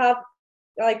 you have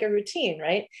like a routine,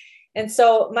 right? And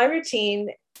so my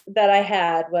routine that I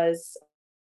had was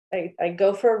I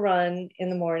go for a run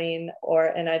in the morning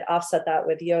and I'd offset that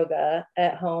with yoga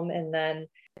at home. And then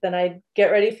I'd get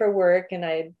ready for work and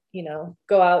I'd,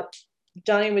 go out.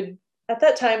 Johnny would, at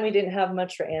that time, we didn't have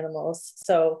much for animals.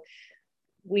 So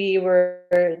we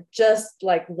were just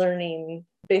like learning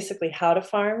basically how to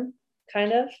farm,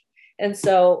 kind of. And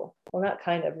so, well, not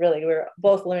kind of, really, we were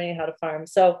both learning how to farm.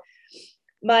 So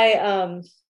my,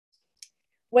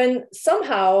 when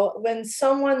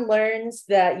someone learns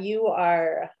that you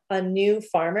are a new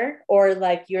farmer, or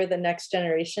like you're the next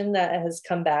generation that has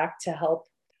come back to help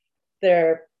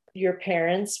your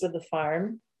parents with the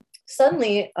farm,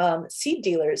 suddenly seed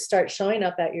dealers start showing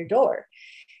up at your door.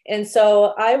 And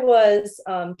so I was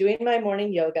doing my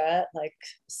morning yoga at like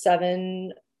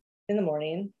 7 in the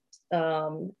morning.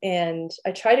 And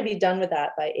I try to be done with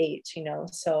that by 8,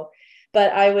 so,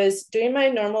 but I was doing my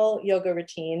normal yoga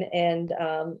routine. And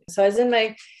so I was in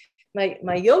my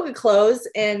yoga clothes,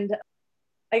 and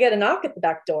I get a knock at the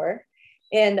back door,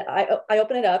 and I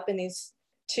open it up, and these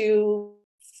 2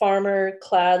 farmer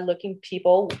clad looking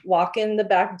people walk in the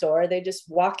back door. They just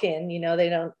walk in, they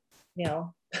don't,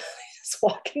 just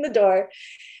walk in the door.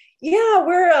 Yeah,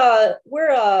 we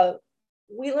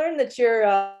learned that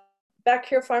you're back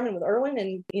here farming with Erwin,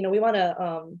 and we want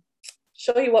to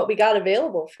show you what we got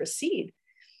available for seed.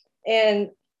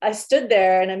 And I stood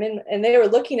there, and they were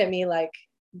looking at me like,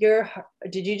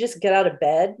 did you just get out of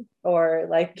bed? Or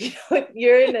like,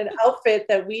 you're in an outfit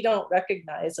that we don't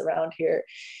recognize around here.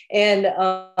 And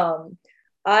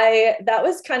that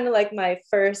was kind of like my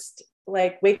first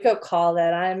like wake up call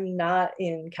that I'm not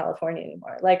in California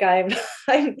anymore. Like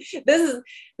this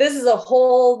is a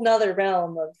whole nother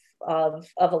realm of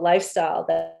a lifestyle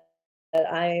that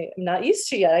I am not used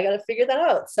to yet. I got to figure that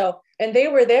out. So, and they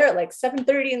were there at like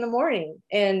 7:30 in the morning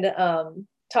and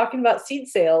talking about seed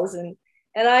sales. And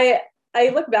I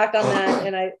look back on that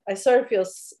and I sort of feel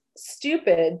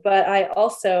stupid, but I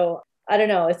don't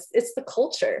know, it's the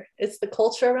culture. It's the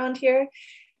culture around here.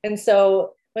 And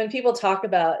so when people talk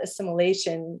about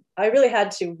assimilation, I really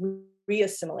had to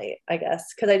re-assimilate, I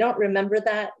guess, because I don't remember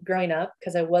that growing up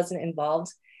because I wasn't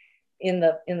involved in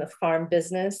the farm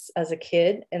business as a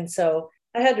kid. And so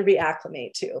I had to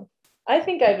reacclimate too. I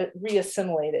think I've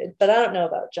re-assimilated, but I don't know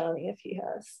about Johnny if he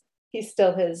has. He's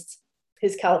still his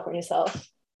California self.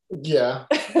 Yeah.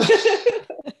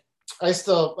 I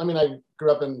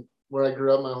grew up where I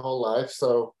grew up my whole life.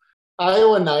 So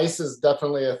Iowa nice is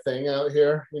definitely a thing out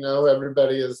here.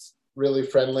 Everybody is really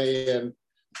friendly and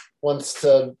wants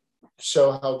to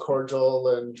show how cordial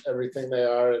and everything they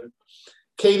are. And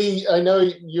Katie, I know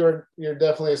you're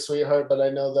definitely a sweetheart, but I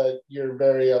know that you're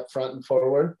very upfront and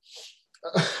forward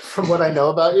from what I know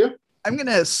about you. I'm going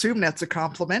to assume that's a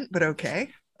compliment, but okay.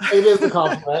 It is a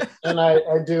compliment. And I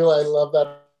love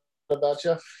that about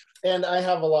you. And I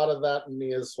have a lot of that in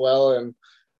me as well. And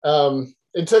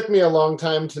it took me a long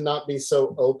time to not be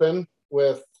so open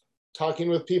with talking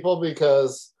with people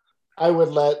because I would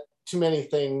let too many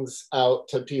things out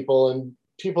to people, and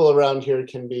people around here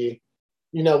can be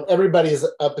everybody's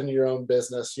up in your own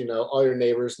business, all your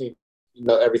neighbors need to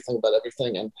know everything about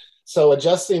everything. And so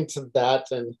adjusting to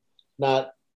that and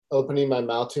not opening my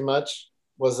mouth too much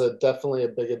was definitely a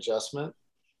big adjustment.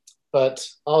 But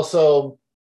also,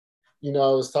 I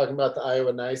was talking about the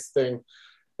Iowa Nice thing.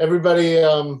 Everybody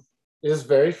is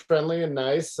very friendly and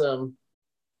nice to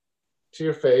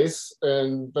your face,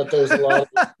 but there's a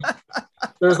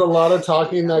lot of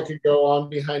talking that could go on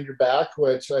behind your back,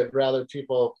 which I'd rather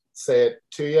people say it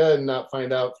to you and not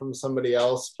find out from somebody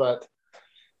else. But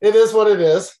it is what it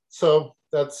is. So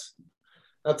that's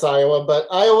Iowa. But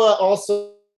Iowa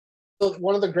also,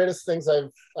 one of the greatest things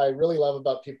I really love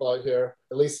about people out here,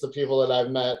 at least the people that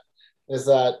I've met, is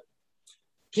that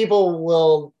people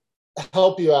will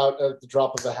help you out at the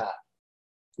drop of a hat.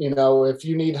 If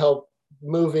you need help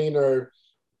moving or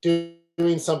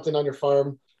doing something on your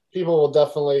farm, people will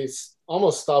definitely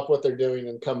almost stop what they're doing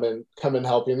and come and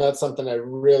help you. And that's something I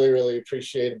really, really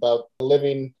appreciate about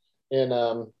living in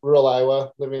rural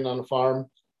Iowa, living on a farm,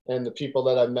 and the people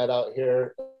that I've met out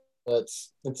here.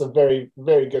 It's a very,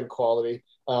 very good quality.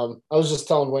 I was just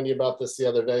telling Wendy about this the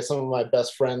other day. Some of my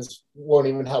best friends won't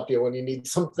even help you when you need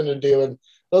something to do. And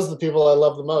those are the people I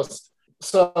love the most.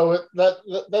 So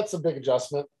that's a big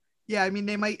adjustment. Yeah, I mean,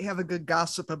 they might have a good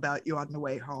gossip about you on the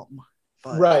way home,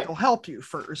 but right. They'll help you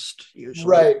first, usually.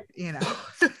 Right.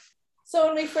 So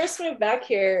when we first moved back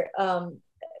here,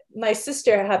 my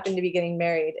sister happened to be getting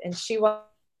married, and she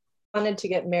wanted to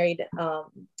get married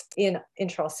in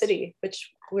Charles City,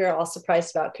 which we were all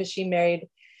surprised about because she married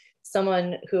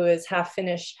someone who is half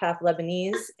Finnish, half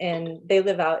Lebanese, and they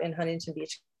live out in Huntington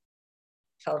Beach,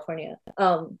 California.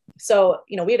 So,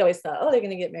 we had always thought, oh, they're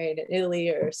going to get married in Italy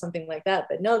or something like that.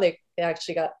 But no, they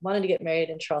actually wanted to get married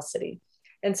in Charles City.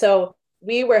 And so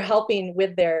we were helping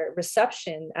with their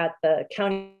reception at the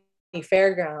county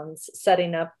fairgrounds,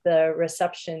 setting up the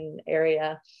reception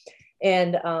area.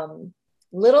 And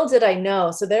little did I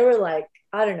know, so there were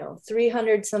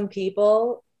 300 some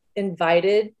people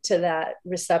invited to that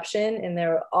reception, and they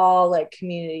were all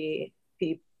community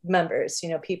members,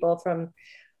 people from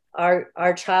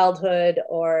our childhood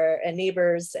and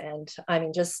neighbors. And I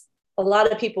mean, just a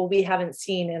lot of people we haven't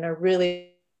seen in a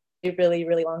really, really,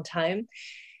 really long time.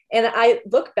 And I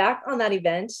look back on that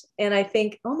event and I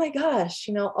think, oh my gosh,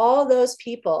 all those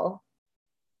people,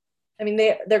 I mean,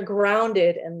 they're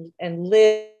grounded and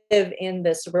live in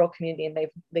this rural community, and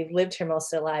they've lived here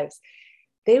most of their lives.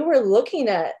 They were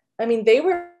they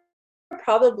were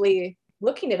probably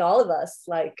looking at all of us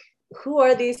like, who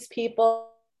are these people?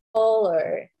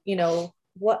 Or,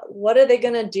 what are they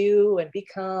going to do and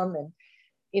become?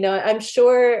 And, I'm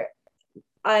sure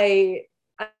I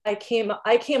came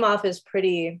off as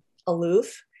pretty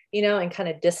aloof, and kind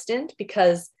of distant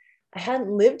because I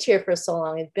hadn't lived here for so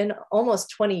long. It'd been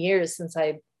almost 20 years since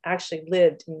I actually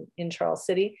lived in Charles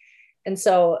City. And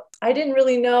so I didn't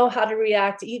really know how to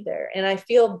react either. And I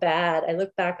feel bad. I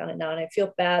look back on it now and I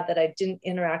feel bad that I didn't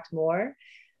interact more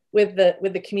with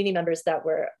the community members that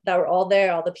were all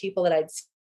there, all the people that I'd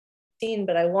seen,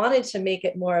 but I wanted to make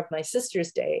it more of my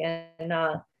sister's day and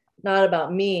not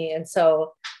about me. And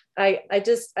so I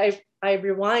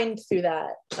rewind through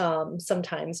that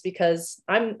sometimes because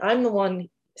I'm the one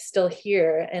still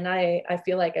here, and I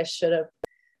feel like I should have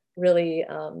really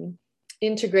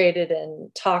integrated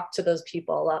and talked to those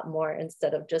people a lot more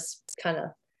instead of just kind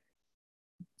of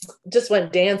just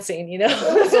went dancing,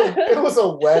 It was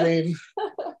a wedding.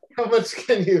 How much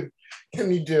can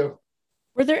you do?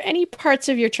 Were there any parts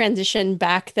of your transition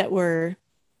back that were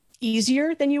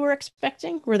easier than you were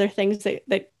expecting? Were there things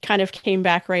that kind of came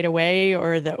back right away,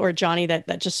 or Johnny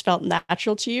that just felt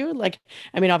natural to you?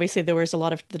 Obviously there was a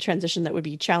lot of the transition that would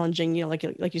be challenging,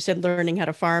 like you said, learning how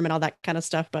to farm and all that kind of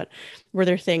stuff. But were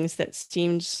there things that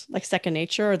seemed like second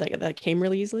nature or that came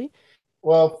really easily?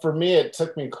 Well, for me, it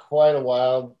took me quite a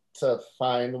while to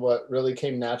find what really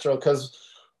came natural because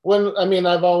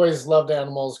I've always loved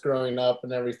animals growing up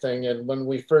and everything. And when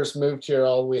we first moved here,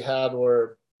 all we had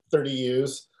were 30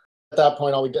 ewes. At that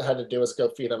point, all we had to do was go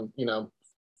feed them,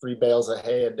 3 bales of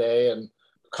hay a day and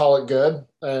call it good.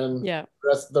 And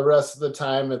the rest of the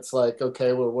time, it's like,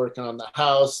 okay, we're working on the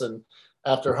house. And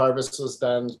after harvest was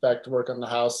done, back to work on the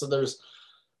house. So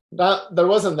there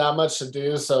wasn't that much to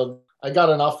do. So I got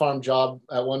an off-farm job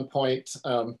at one point.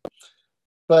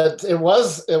 But it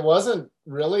wasn't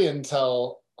really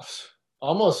until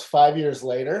almost 5 years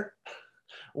later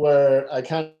where I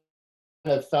kind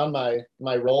of found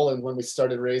my role. And when we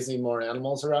started raising more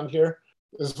animals around here,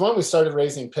 it was when we started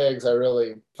raising pigs, I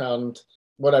really found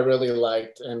what I really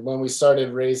liked. And when we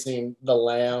started raising the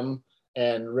lamb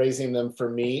and raising them for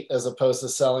meat, as opposed to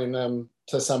selling them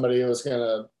to somebody who was going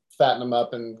to fatten them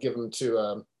up and give them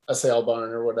to a sale barn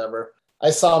or whatever.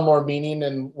 I saw more meaning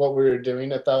in what we were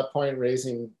doing at that point,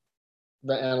 raising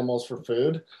the animals for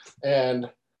food. And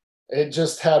it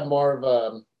just had more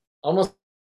of almost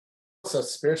a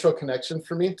spiritual connection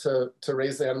for me to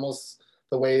raise the animals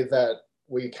the way that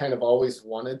we kind of always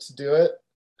wanted to do it.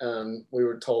 And we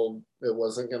were told it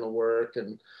wasn't going to work,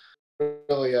 and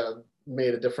really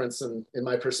made a difference in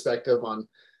my perspective on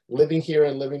living here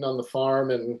and living on the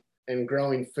farm and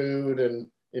growing food and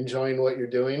enjoying what you're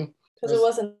doing. Because it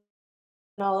wasn't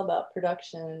all about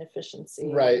production and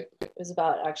efficiency. Right. It was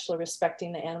about actually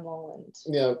respecting the animal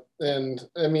and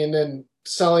I mean, and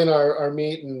selling our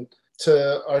meat and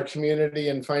to our community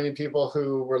and finding people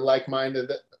who were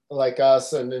like-minded like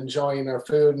us and enjoying our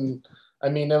food. And I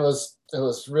mean, it was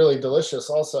really delicious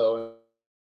also.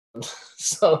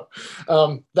 So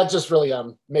that just really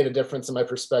made a difference in my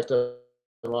perspective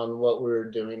on what we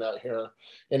were doing out here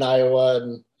in Iowa,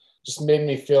 and just made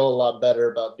me feel a lot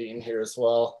better about being here as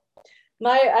well.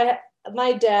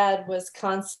 My dad was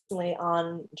constantly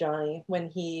on Johnny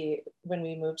when we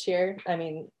moved here. I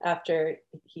mean, after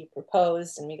he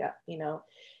proposed and we got,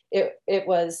 it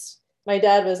was, my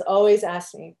dad was always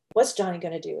asking me, what's Johnny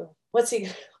going to do? What's he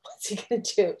going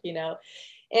to do?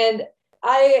 And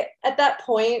at that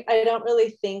point, I don't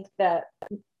really think that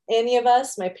any of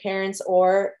us, my parents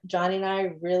or Johnny and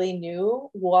I, really knew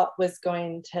what was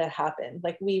going to happen.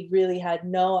 Like, we really had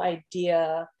no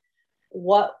idea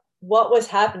what was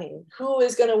happening, who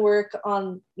was going to work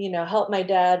on, help my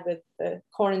dad with the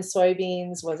corn and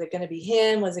soybeans. Was it going to be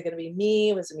him? Was it going to be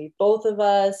me? Was it going to be both of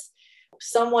us?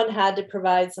 Someone had to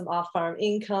provide some off-farm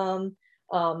income.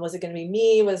 Was it going to be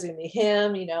me? Was it going to be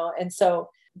him? And so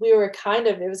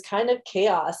it was kind of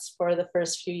chaos for the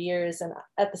first few years. And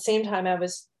at the same time, I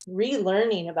was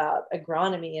relearning about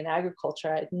agronomy and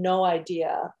agriculture. I had no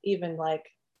idea even like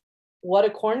what a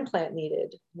corn plant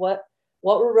needed, what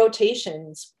were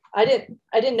rotations. I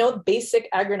didn't know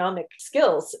basic agronomic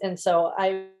skills. And so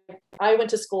I went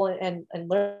to school and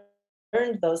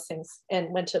learned those things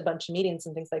and went to a bunch of meetings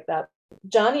and things like that.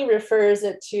 Johnny refers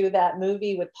it to that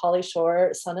movie with Pauly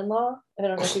Shore, Son-in-Law. I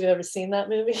don't know if you've ever seen that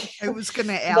movie. I was going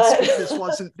to ask if this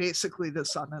wasn't basically the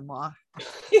Son-in-Law.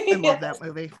 I love that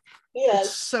movie. Yeah.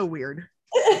 It's so weird.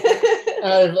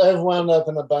 I've wound up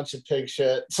in a bunch of pig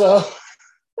shit. So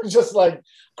just like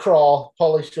Crawl,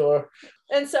 Pauly Shore.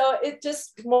 And so it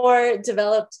just more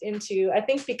developed into, I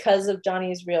think because of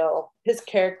Johnny's his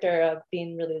character of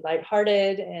being really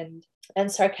lighthearted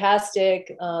and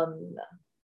sarcastic,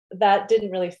 that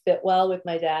didn't really fit well with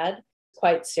my dad.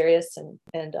 Quite serious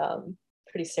and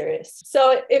pretty serious.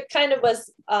 So it kind of was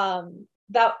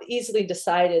that easily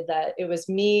decided that it was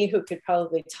me who could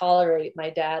probably tolerate my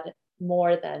dad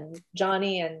more than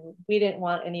Johnny, and we didn't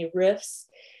want any rifts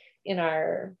in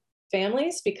our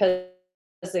families because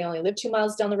they only lived 2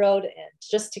 miles down the road, and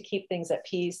just to keep things at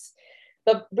peace.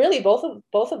 But really, both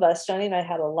of us, Johnny and I,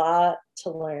 had a lot to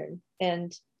learn,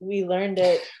 and we learned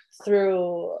it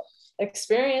through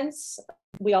experience.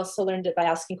 We also learned it by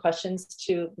asking questions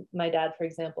to my dad, for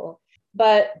example.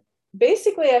 But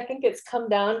basically, I think it's come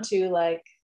down to like,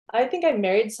 I think I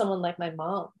married someone like my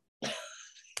mom.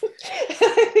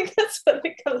 I think that's what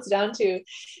it comes down to.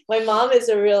 My mom is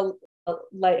a real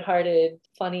lighthearted,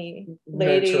 funny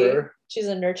lady. Nurturer. She's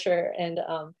a nurturer, and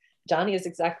Johnny is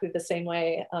exactly the same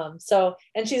way. And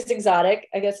she's exotic.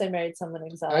 I guess I married someone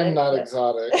exotic. I'm not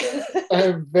exotic.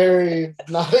 I'm very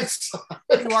not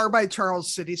exotic. You are by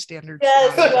Charles City standards.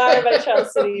 Yes, you are by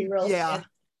Charles City rules. Yeah.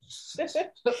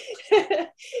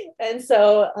 And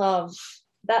so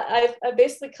that I've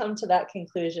basically come to that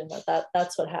conclusion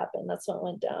that's what happened. That's what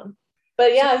went down.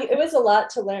 But yeah, it was a lot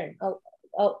to learn.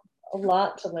 A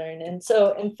lot to learn, and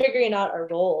figuring out our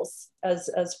roles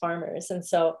as farmers. And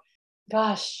so,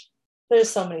 gosh, there's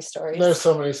so many stories.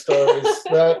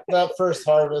 That first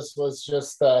harvest was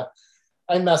just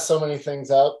I messed so many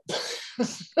things up.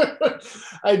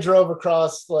 I drove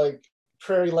across like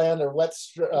prairie land or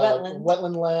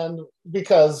wetland land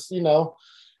because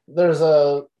there's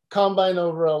a combine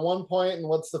over on one point, and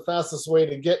what's the fastest way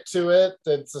to get to it?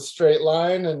 It's a straight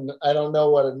line, and I don't know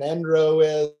what an end row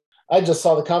is. I just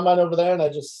saw the combine over there, and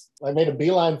I made a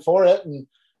beeline for it, and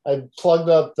I plugged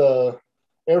up the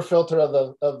air filter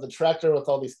of the tractor with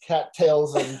all these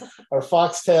cattails and or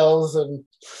foxtails, and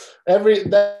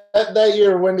that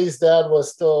year Wendy's dad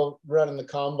was still running the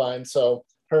combine, so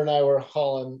her and I were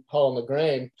hauling the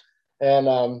grain,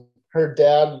 and her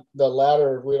dad, the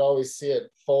ladder, we'd always see it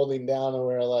folding down, and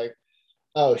we were like,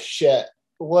 oh shit.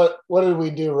 What did we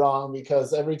do wrong?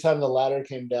 Because every time the ladder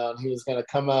came down, he was going to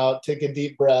come out, take a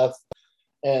deep breath,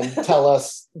 and tell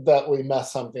us that we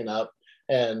messed something up.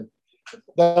 And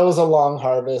that was a long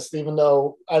harvest, even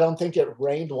though I don't think it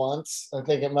rained once. I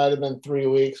think it might have been 3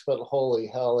 weeks, but holy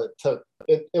hell,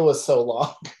 it was so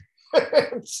long.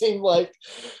 It seemed like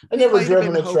I never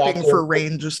driven a tractor. Hoping for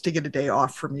rain just to get a day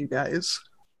off from you guys.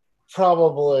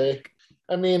 Probably.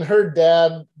 I mean, her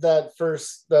dad, that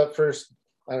first, I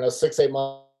don't know,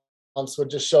 6-8 months would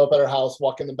just show up at our house,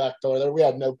 walk in the back door. There, we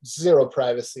had zero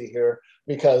privacy here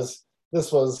because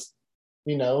this was,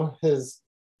 his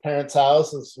parents'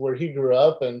 house is where he grew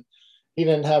up, and he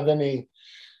didn't have any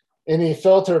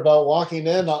filter about walking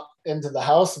into the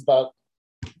house.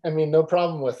 No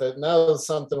problem with it. And that was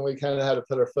something we kind of had to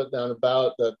put our foot down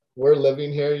about, that we're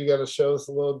living here. You got to show us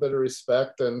a little bit of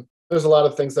respect. And there's a lot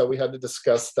of things that we had to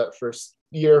discuss that first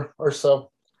year or so.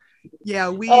 Yeah,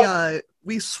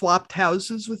 we swapped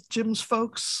houses with Jim's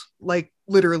folks, like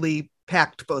literally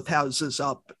packed both houses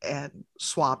up and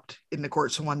swapped in the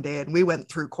course of one day. And we went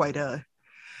through quite a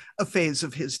phase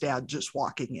of his dad just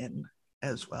walking in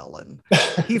as well. And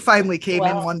he finally came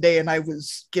in one day, and I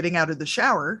was getting out of the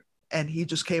shower, and he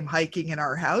just came hiking in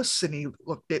our house, and he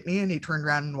looked at me and he turned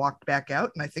around and walked back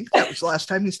out. And I think that was the last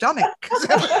time he's done it.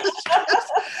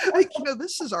 Like,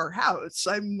 this is our house.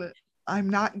 I'm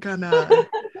not gonna,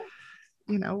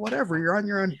 whatever, you're on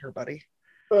your own here, buddy.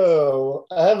 Oh,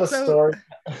 I have a story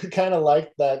kind of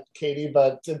like that, Katie,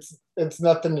 but it's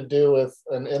nothing to do with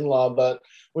an in-law. But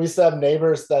we used to have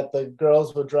neighbors that the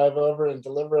girls would drive over and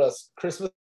deliver us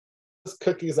Christmas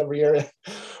cookies every year.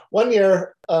 One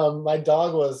year, my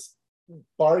dog was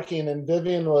barking, and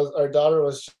Vivian our daughter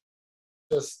was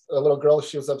just a little girl.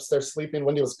 She was upstairs sleeping.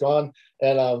 Wendy was gone,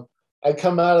 and I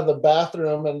come out of the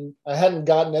bathroom, and I hadn't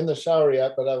gotten in the shower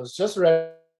yet, but I was just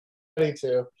ready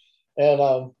to. And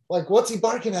like, what's he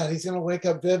barking at? He's going to wake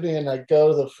up Vivian. I go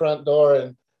to the front door,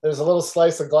 and there's a little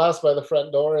slice of glass by the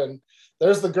front door, and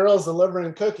there's the girls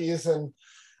delivering cookies. And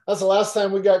that's the last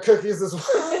time we got cookies as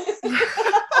well.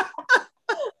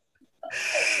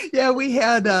 Yeah, we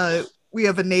have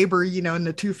a neighbor, and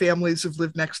the two families have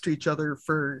lived next to each other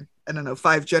for, I don't know,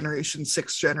 5 generations,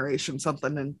 6 generations,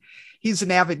 something. And he's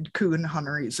an avid coon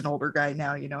hunter. He's an older guy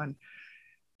now, and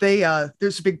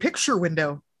there's a big picture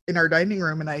window in our dining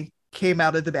room. And I came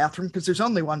out of the bathroom because there's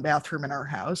only one bathroom in our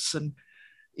house, and,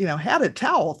 had a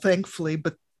towel, thankfully,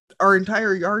 but our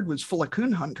entire yard was full of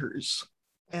coon hunters,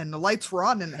 and the lights were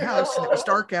on in the house, and it was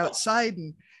dark outside.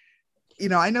 And,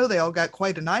 I know they all got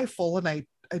quite an eyeful, and I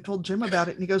told Jim about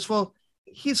it, and he goes, well,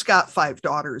 he's got 5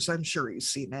 daughters. I'm sure he's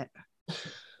seen it.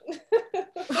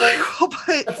 But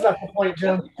that's not the point,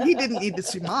 Jim. He didn't need to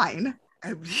see mine.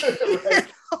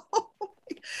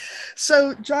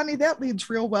 So, Johnny, that leads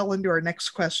real well into our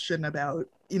next question about,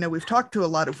 we've talked to a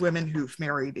lot of women who've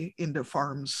married into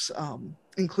farms,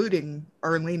 including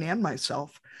Arlene and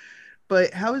myself.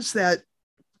 But how has that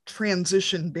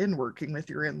transition been working with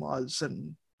your in-laws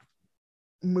and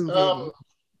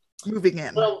moving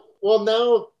in? Well,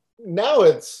 now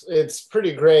it's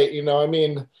pretty great.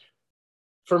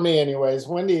 For me anyways,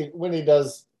 Wendy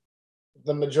does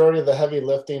the majority of the heavy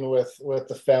lifting with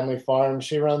the family farm.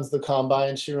 She runs the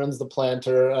combine, she runs the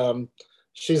planter.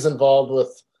 She's involved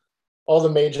with all the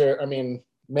major,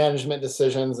 management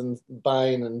decisions and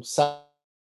buying and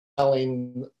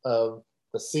selling of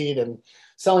the seed and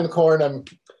selling the corn.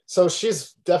 So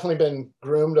she's definitely been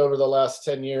groomed over the last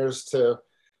 10 years to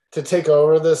take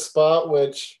over this spot,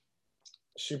 which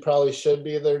she probably should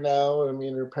be there now.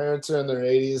 Her parents are in their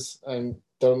 80s. I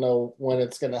don't know when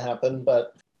it's going to happen,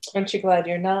 but aren't you glad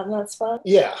you're not in that spot?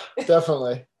 Yeah,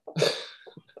 definitely.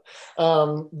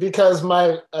 Because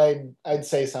I'd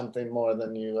say something more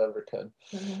than you ever could.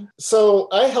 Mm-hmm. So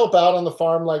I help out on the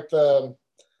farm. Like the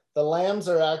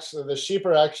sheep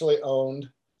are actually owned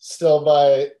still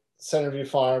by Centerview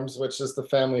Farms, which is the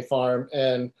family farm.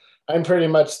 And I'm pretty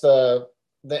much the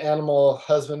animal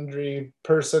husbandry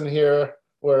person here,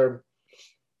 where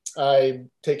I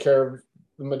take care of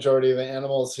the majority of the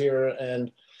animals here.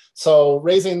 And so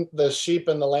raising the sheep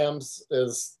and the lambs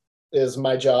is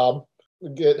my job.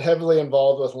 Get heavily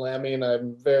involved with lambing. I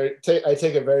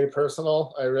take it very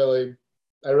personal. I really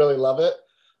love it.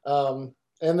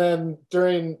 And then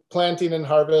during planting and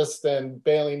harvest and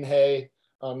baling hay,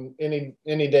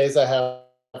 any days I have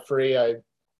free, I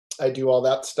do all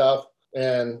that stuff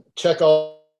and check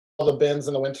all the bins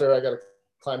in the winter. I got to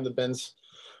climb the bins,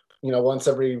 once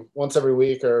every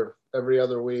week or every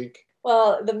other week.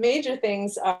 Well, the major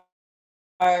things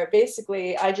are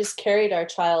basically, I just carried our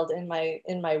child in my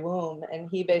womb, and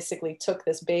he basically took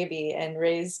this baby and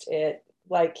raised it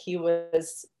like he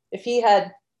was, if he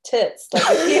had tits, like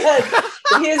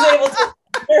if he was able to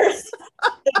nurse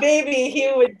the baby,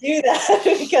 he would do that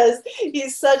because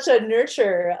he's such a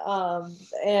nurturer.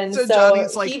 And so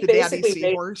Johnny's like he the basically daddy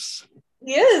seahorse.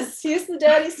 He is. He's the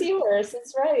daddy seahorse.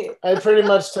 That's right. I pretty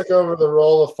much took over the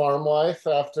role of farm wife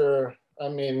after,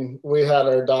 we had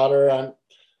our daughter. And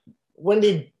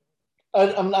Wendy, I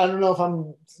don't know if I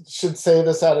should say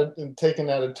this taken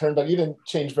out of turn, but you didn't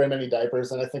change very many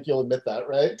diapers, and I think you'll admit that,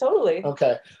 right? Totally.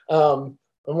 Okay. And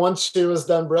once she was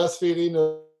done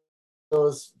breastfeeding,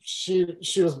 she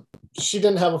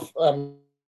didn't have I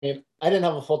didn't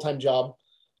have a full-time job.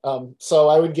 So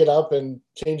I would get up and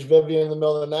change Vivian in the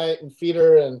middle of the night and feed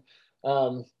her, and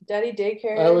daddy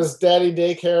daycare. I was daddy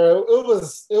daycare.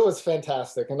 It was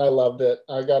fantastic, and I loved it.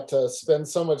 I got to spend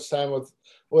so much time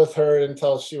with her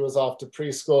until she was off to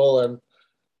preschool, and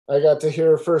I got to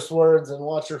hear her first words and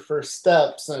watch her first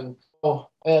steps, and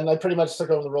I pretty much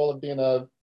took over the role of being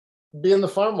the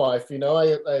farm wife.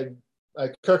 I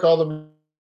cook all the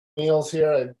meals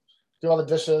here. I do all the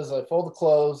dishes. I fold the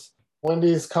clothes.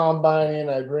 Wendy's combining.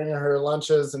 I bring her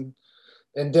lunches and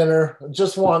dinner,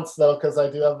 just once though, because I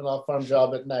do have an off-farm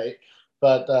job at night.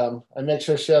 But I make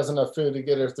sure she has enough food to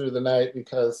get her through the night,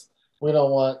 because we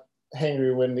don't want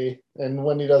hangry Wendy, and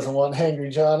Wendy doesn't want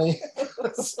hangry Johnny.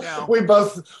 Yeah. We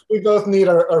both need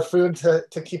our food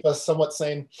to keep us somewhat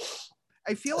sane.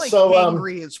 I feel like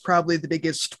hangry is probably the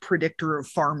biggest predictor of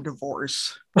farm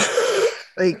divorce.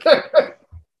 Like,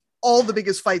 all the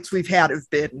biggest fights we've had have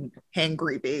been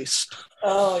hangry based.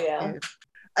 Oh yeah.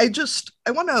 I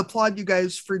want to applaud you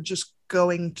guys for just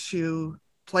playing to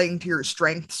your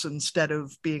strengths instead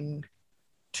of being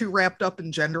too wrapped up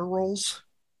in gender roles.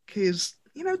 Because,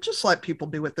 just let people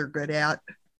do what they're good at.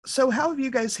 So how have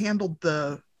you guys handled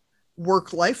the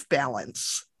work-life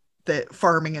balance that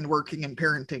farming and working and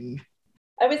parenting?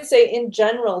 I would say in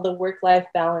general, the work-life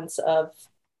balance of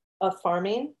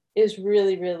farming is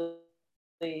really,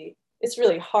 really, it's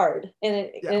really hard, and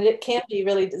it can be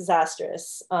really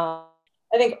disastrous. I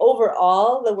think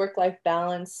overall the work-life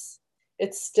balance,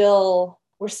 we're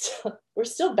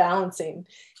still balancing,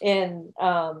 and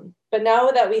but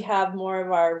now that we have more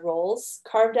of our roles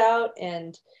carved out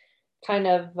and kind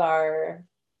of our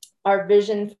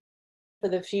vision for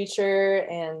the future,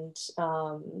 and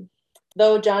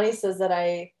though Johnny says that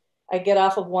I get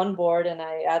off of one board and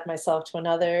I add myself to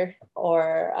another,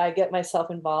 or I get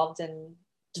myself involved in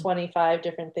 25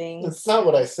 different things. It's not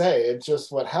what I say, it's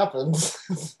just what happens.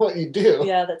 It's what you do.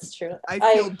 Yeah, that's true. I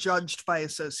feel judged by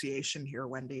association here,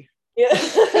 Wendy. Yeah.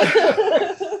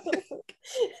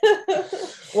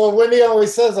 Well, Wendy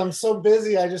always says, I'm so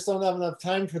busy, I just don't have enough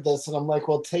time for this. And I'm like,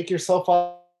 well, take yourself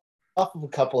off of a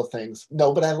couple of things.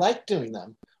 No, but I like doing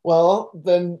them. Well,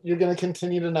 then you're going to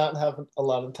continue to not have a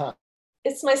lot of time.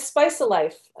 It's my spice of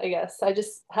life, I guess. I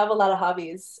just have a lot of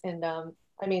hobbies, and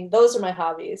those are my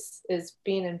hobbies, is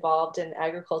being involved in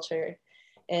agriculture,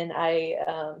 and I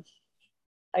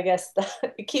guess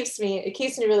that it keeps me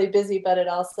really busy, but it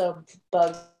also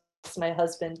bugs my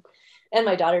husband and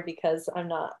my daughter because I'm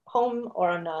not home, or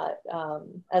I'm not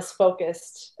as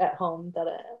focused at home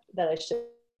that I should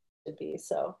be.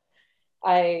 So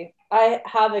I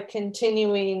have a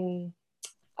continuing,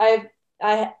 I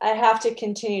have to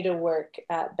continue to work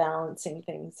at balancing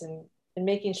things and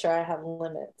making sure I have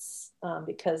limits,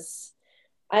 because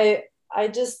I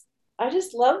just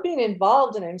love being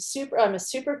involved, and I'm a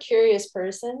super curious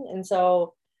person. And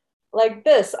so like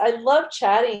this, I love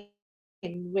chatting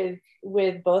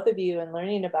with both of you and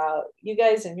learning about you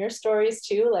guys and your stories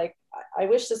too. Like, I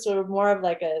wish this were more of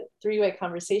like a three-way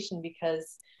conversation,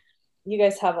 because you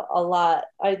guys have a lot.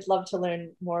 I'd love to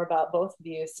learn more about both of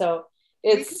you. So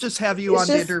we could just have you on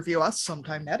to interview us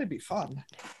sometime. That'd be fun.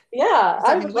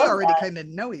 Yeah, we already kind of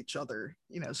know each other,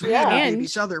 so we interviewed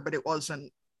each other, but it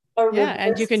wasn't.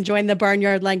 And you can join the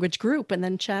Barnyard Language group and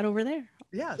then chat over there.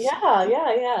 Yes.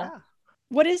 Yeah.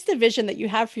 What is the vision that you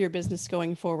have for your business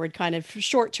going forward, kind of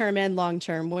short term and long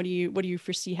term? What do you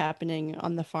foresee happening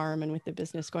on the farm and with the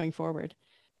business going forward?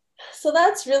 So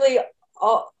that's really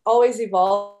always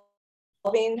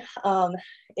evolving.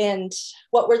 And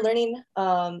what we're learning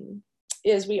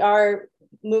is we are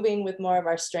moving with more of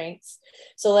our strengths.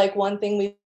 So like one thing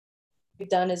we've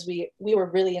done is we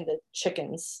were really into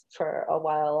chickens for a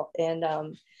while, and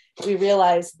we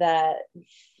realized that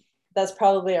that's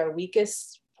probably our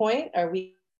weakest point, our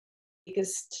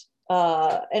weakest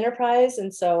enterprise.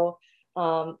 And so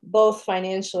both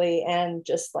financially and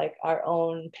just like our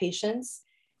own patience.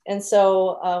 And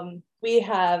so we've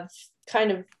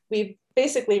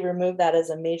basically removed that as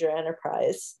a major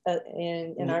enterprise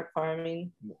in our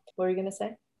farming. What were you going to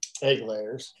say? Egg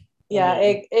layers. Yeah,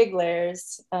 egg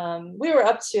layers. We were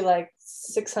up to like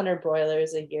 600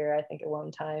 broilers a year, I think, at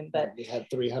one time. But we had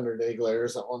 300 egg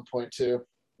layers at one point too.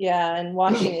 Yeah, and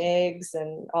washing eggs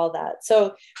and all that.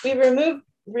 So we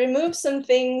removed some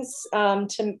things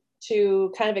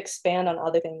to kind of expand on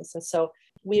other things. And so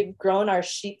we've grown our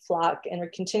sheep flock, and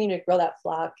we're continuing to grow that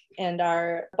flock. And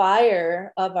our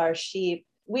buyer of our sheep,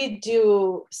 we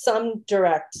do some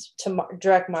direct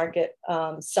market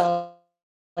selling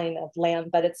of lamb,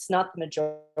 but it's not the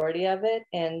majority of it.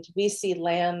 And we see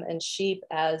lamb and sheep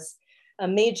as a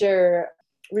major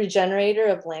regenerator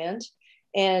of land.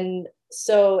 And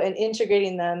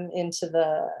integrating them into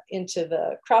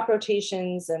the crop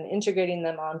rotations and integrating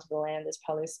them onto the land is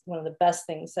probably one of the best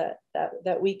things that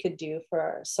we could do for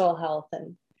our soil health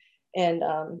and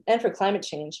for climate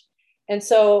change. And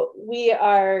so we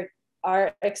are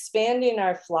expanding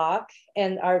our flock,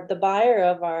 and the buyer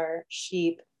of our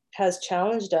sheep has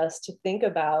challenged us to think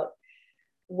about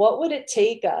what would it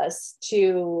take us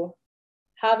to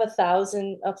have a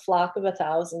flock of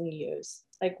 1,000 ewes.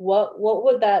 Like what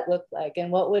would that look like,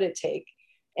 and what would it take?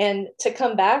 And to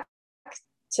come back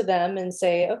to them and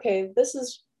say, okay, this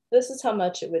is how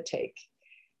much it would take.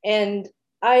 And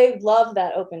I love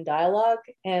that open dialogue,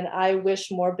 and I wish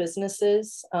more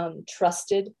businesses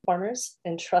trusted farmers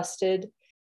and trusted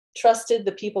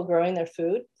the people growing their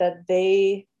food, that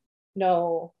they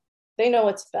know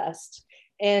what's best.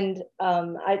 And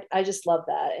I just love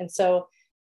that. And so,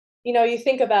 you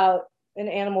think about an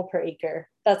animal per acre.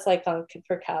 That's like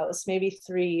for cows, maybe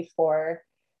three for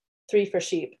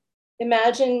sheep.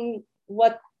 Imagine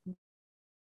what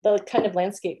the kind of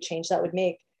landscape change that would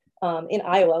make in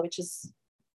Iowa, which is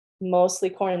mostly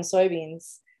corn and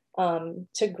soybeans,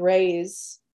 to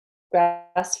graze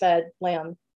grass-fed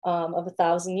lamb of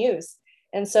 1,000 ewes.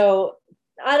 And so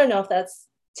I don't know if that's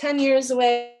 10 years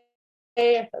away,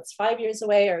 if that's 5 years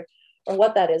away, or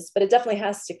what that is, but it definitely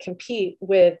has to compete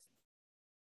with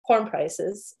corn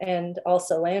prices and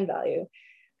also land value.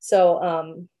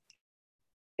 So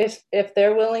if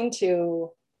they're willing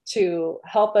to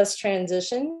help us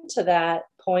transition to that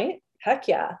point, heck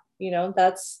yeah,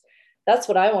 that's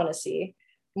what I want to see.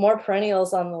 More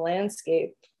perennials on the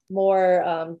landscape,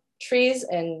 more trees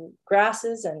and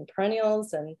grasses and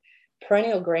perennials and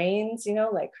perennial grains,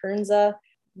 like Kernza.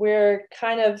 We're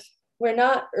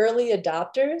not early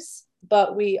adopters,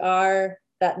 but we are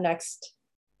that next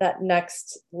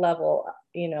level,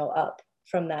 up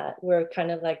from that. We're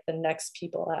kind of like the next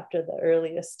people after the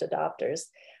earliest adopters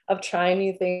of trying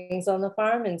new things on the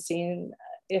farm and seeing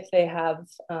if they have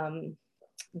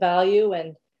value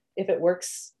and if it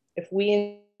works, if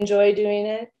we enjoy doing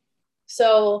it.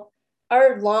 So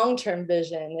our long-term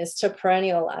vision is to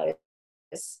perennialize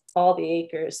all the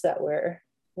acres that we're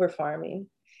farming,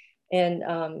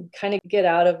 and kind of get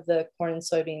out of the corn and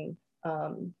soybean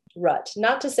rut.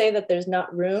 Not to say that there's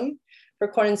not room for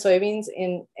corn and soybeans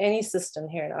in any system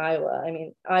here in Iowa. I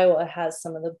mean, Iowa has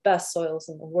some of the best soils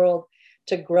in the world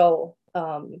to grow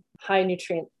high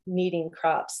nutrient needing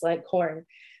crops like corn,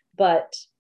 but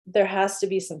there has to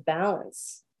be some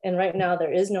balance. And right now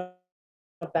there is no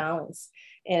balance.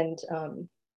 And,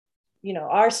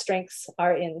 our strengths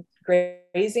are in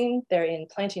grazing, they're in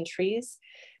planting trees,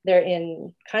 they're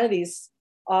in kind of these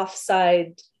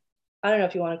offside, I don't know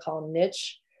if you want to call them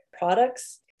niche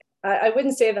products. I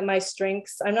wouldn't say that my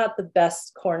strengths, I'm not the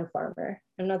best corn farmer.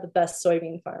 I'm not the best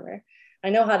soybean farmer. I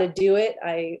know how to do it.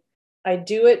 I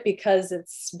do it because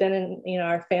it's been in,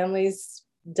 our family's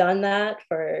done that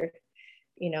for,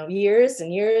 years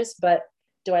and years, but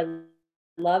do I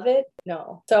love it?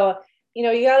 No. So,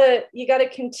 you gotta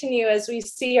continue as we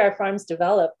see our farms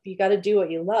develop. You got to do what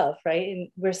you love, right? And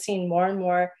we're seeing more and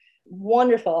more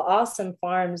wonderful, awesome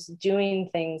farms doing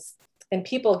things and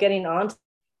people getting onto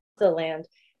the land,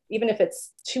 even if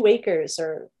it's 2 acres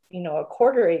or, a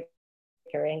quarter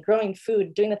acre, and growing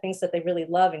food, doing the things that they really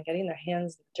love and getting their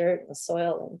hands in the dirt and the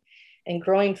soil and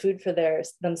growing food for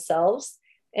themselves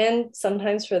and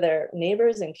sometimes for their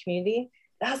neighbors and community.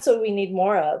 That's what we need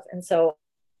more of. And so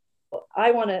I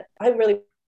really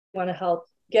want to help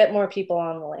get more people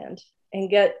on the land and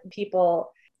get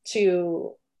people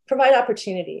to provide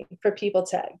opportunity for people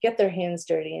to get their hands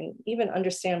dirty and even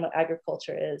understand what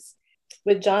agriculture is.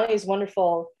 With Johnny's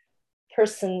wonderful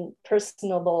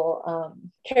personable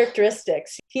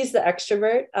characteristics, he's the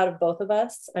extrovert out of both of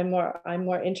us. I'm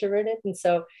more introverted, and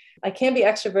so I can be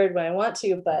extroverted when I want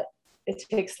to, but it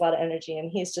takes a lot of energy, and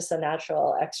he's just a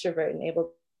natural extrovert and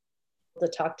able to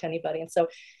talk to anybody. And so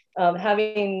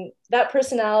having that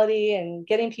personality and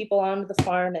getting people onto the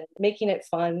farm and making it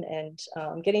fun and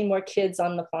getting more kids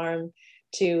on the farm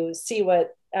to see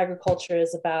what agriculture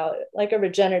is about, like a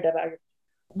regenerative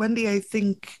Wendy, I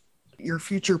think your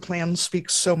future plan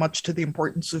speaks so much to the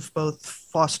importance of both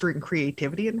fostering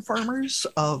creativity in farmers,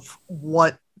 of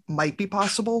what might be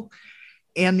possible,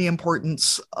 and the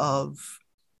importance of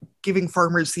giving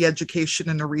farmers the education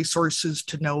and the resources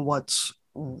to know what's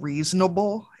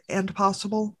reasonable and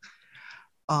possible.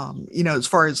 As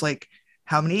far as like,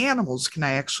 how many animals can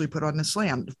I actually put on this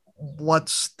land?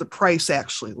 What's the price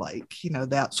actually like?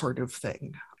 That sort of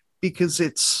thing. Because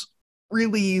it's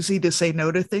really easy to say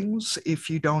no to things if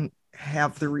you don't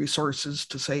have the resources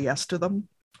to say yes to them.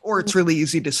 Or it's really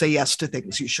easy to say yes to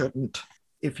things you shouldn't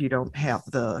if you don't have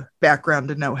the background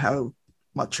to know how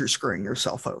much you're screwing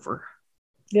yourself over.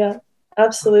 Yeah,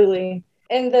 absolutely.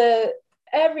 And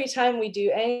every time we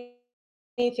do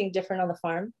anything different on the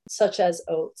farm, such as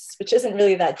oats, which isn't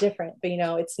really that different, but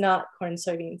it's not corn and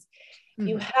soybeans. Mm-hmm.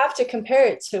 You have to compare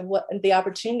it to what the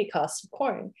opportunity cost of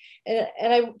corn. And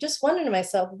I just wondered to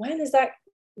myself, when is that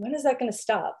going to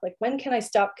stop? Like, when can I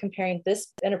stop comparing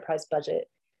this enterprise budget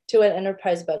to an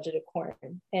enterprise budget of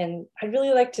corn? And I'd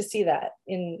really like to see that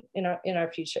in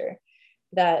our future,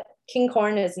 that king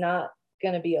corn is not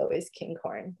going to be always king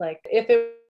corn. Like, if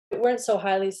it weren't so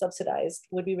highly subsidized,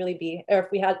 would we really be, or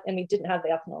if we didn't have the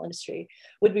ethanol industry,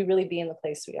 would we really be in the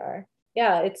place we are?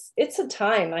 Yeah, it's a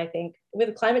time, I think,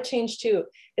 with climate change too,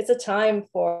 it's a time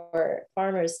for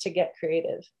farmers to get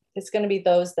creative. It's going to be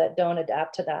those that don't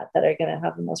adapt to that are going to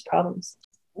have the most problems.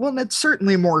 Well, it's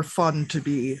certainly more fun to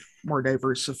be more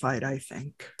diversified, I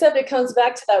think. Except it comes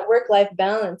back to that work-life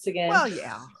balance again. Well,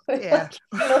 yeah. Yeah.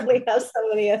 You only have so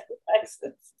many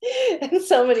enterprises and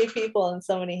so many people and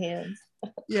so many hands.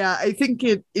 Yeah, I think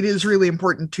it is really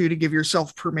important too to give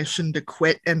yourself permission to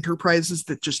quit enterprises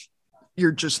that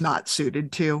you're just not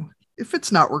suited to. If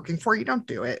it's not working for you, don't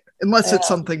do it. Unless it's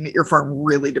something that your farm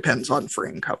really depends on for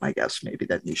income, I guess maybe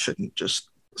then you shouldn't just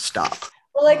stop.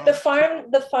 Well, like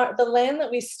the land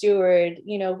that we steward,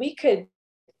 we could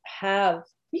have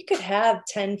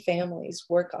 10 families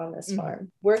work on this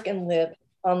farm, work and live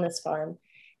on this farm.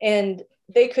 And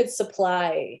they could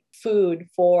supply food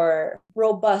for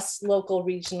robust local and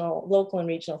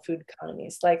regional food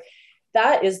economies. Like,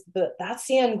 that's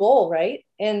the end goal, right?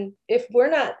 And if we're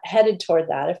not headed toward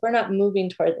that, if we're not moving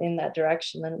toward in that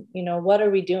direction, then what are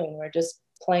we doing? We're just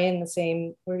kind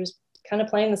of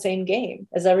playing the same game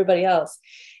as everybody else.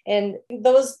 And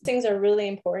those things are really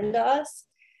important to us.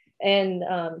 And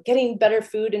getting better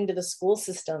food into the school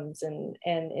systems and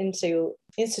into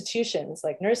institutions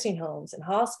like nursing homes and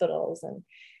hospitals,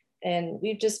 and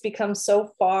we've just become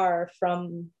so far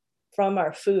from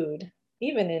our food,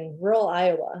 even in rural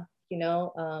Iowa,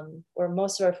 where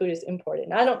most of our food is imported.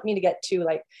 And I don't mean to get too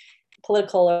like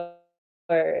political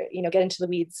or get into the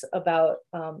weeds about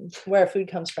where our food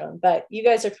comes from, but you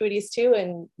guys are foodies too,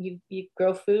 and you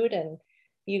grow food and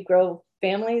you grow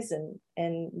families,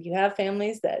 and you have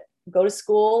families that go to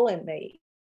school and they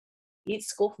eat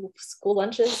school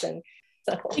lunches. And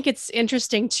so I think it's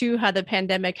interesting too how the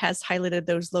pandemic has highlighted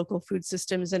those local food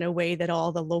systems in a way that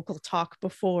all the local talk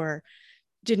before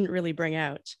didn't really bring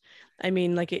out. I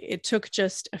mean, like it took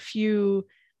just a few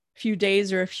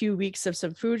days or a few weeks of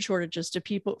some food shortages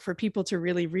for people to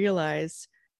really realize,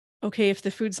 okay, if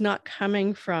the food's not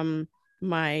coming from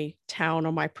my town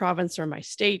or my province or my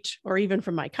state or even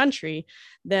from my country,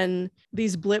 then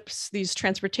these blips, these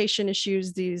transportation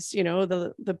issues, these,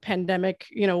 the pandemic,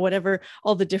 whatever,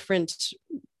 all the different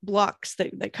blocks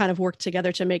that kind of work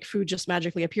together to make food just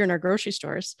magically appear in our grocery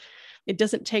stores. It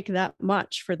doesn't take that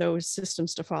much for those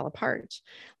systems to fall apart.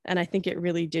 And I think it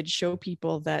really did show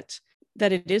people that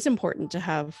it is important to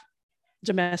have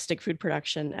domestic food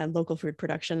production and local food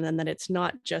production, and that it's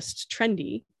not just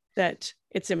trendy, that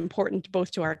it's important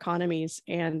both to our economies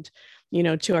and,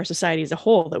 to our society as a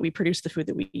whole, that we produce the food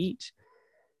that we eat.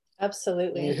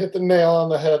 Absolutely. You hit the nail on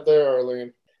the head there,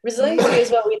 Arlene. Resiliency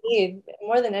is what we need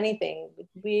more than anything.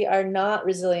 We are not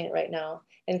resilient right now,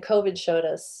 and COVID showed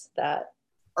us that.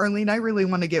 Arlene, I really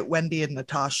want to get Wendy and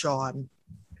Natasha on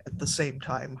at the same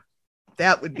time.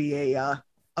 That would be a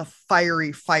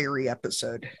fiery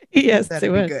episode. Yes,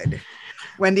 that'd be good.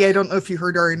 Wendy, I don't know if you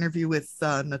heard our interview with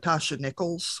Natasha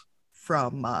Nichols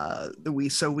from the We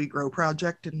Sow We Grow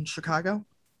project in Chicago.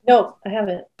 No, I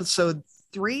haven't. Episode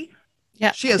 3?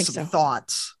 Yeah, she has some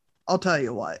thoughts. I'll tell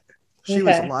you what. She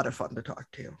was a lot of fun to talk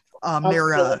to.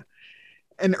 They're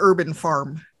an urban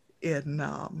farm in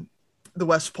the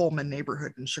West Pullman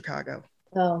neighborhood in Chicago.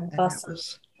 Oh, awesome.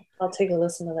 I'll take a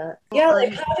listen to that. Yeah,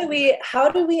 like how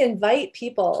do we invite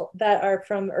people that are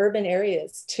from urban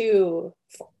areas to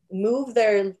move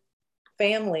their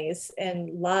families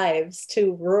and lives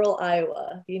to rural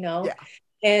Iowa, Yeah.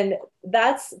 And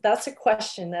that's a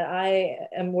question that I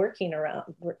am working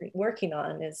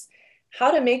on, is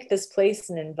how to make this place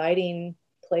an inviting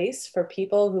place for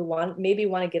people who maybe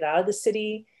want to get out of the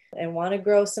city and want to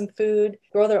grow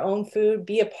their own food,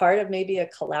 be a part of maybe a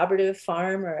collaborative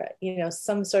farm, or,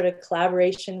 some sort of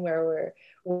collaboration where we're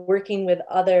working with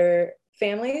other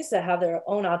families that have their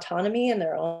own autonomy and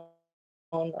their own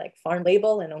like farm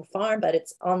label and own farm, but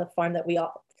it's on the farm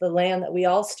the land that we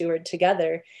all steward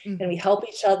together, and we help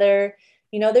each other.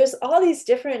 There's all these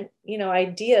different,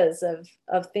 ideas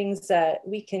of things that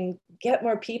we can get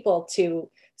more people to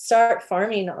start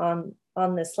farming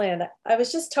on this land. I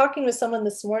was just talking with someone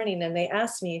this morning, and they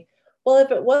asked me, well, if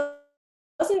it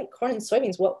wasn't corn and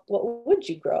soybeans, what would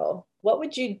you grow? What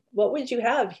would you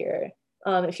have here?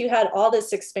 If you had all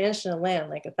this expansion of land,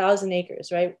 like 1,000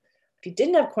 acres, right? If you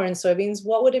didn't have corn and soybeans,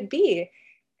 what would it be?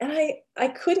 And I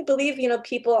couldn't believe,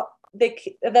 people,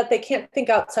 that they can't think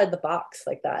outside the box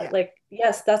like that. Yeah. Like,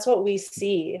 yes, that's what we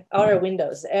see out our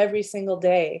windows every single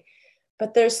day,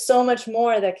 but there's so much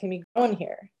more that can be grown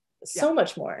here. So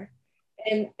much more.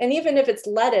 And even if it's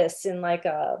lettuce in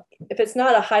if it's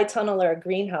not a high tunnel or a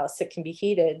greenhouse, it can be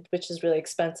heated, which is really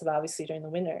expensive, obviously, during the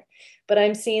winter. But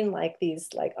I'm seeing these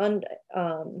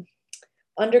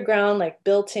underground,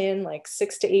 built in,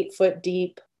 6 to 8 foot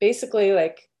deep,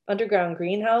 basically underground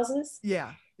greenhouses.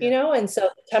 Yeah. And so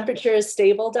the temperature is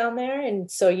stable down there. And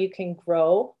so you can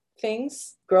grow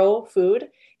food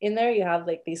in there. You have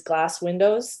these glass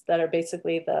windows that are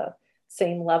basically the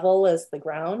same level as the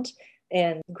ground,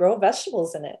 and grow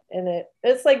vegetables in it. And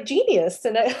it's genius.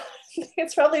 And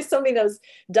it's probably something that was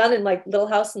done in Little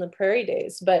House on the Prairie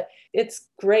days, but it's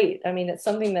great. I mean, it's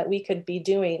something that we could be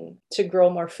doing to grow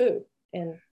more food.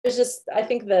 And there's just, I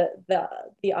think the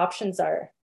options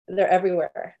they're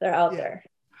everywhere. They're out there.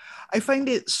 I find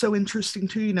it so interesting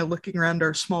too, looking around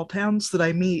our small towns, that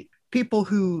I meet people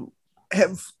who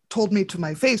have told me to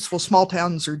my face, well, small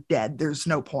towns are dead. There's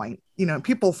no point.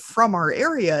 People from our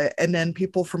area, and then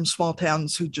people from small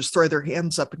towns who just throw their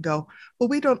hands up and go, well,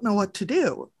 we don't know what to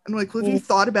do. I'm like, well, have you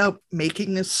thought about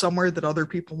making this somewhere that other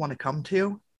people want to come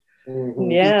to?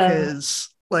 Yeah. Because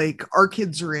our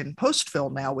kids are in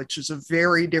Postville now, which is a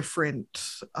very different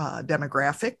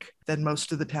demographic than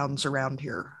most of the towns around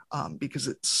here, because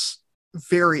it's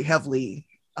very heavily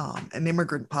an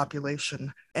immigrant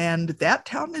population. And that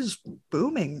town is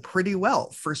booming pretty well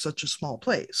for such a small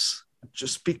place,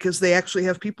 just because they actually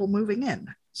have people moving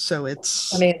in. So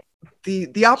it's,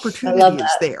 the opportunity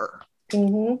is there.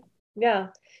 Mm-hmm. Yeah.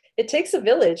 It takes a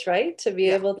village, right? To be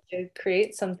able to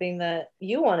create something that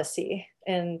you want to see.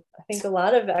 And I think a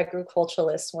lot of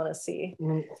agriculturalists want to see.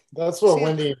 That's what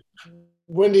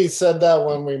Wendy said that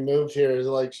when we moved here,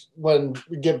 when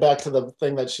we get back to the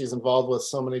thing that she's involved with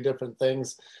so many different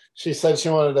things, she said she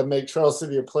wanted to make Charles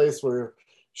City a place where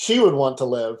she would want to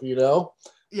live,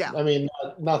 Yeah. I mean,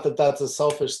 not that that's a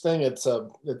selfish thing. It's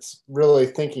really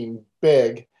thinking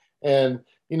big. And,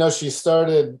 she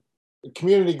started a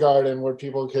community garden where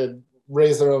people could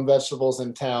raise their own vegetables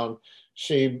in town.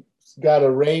 She got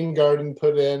a rain garden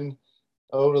put in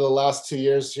over the last 2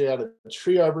 years. She had a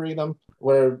tree arboretum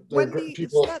where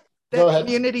people. That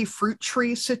community fruit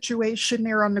tree situation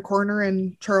there on the corner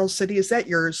in Charles City, is that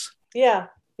yours? Yeah.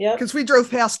 Yeah. Because we drove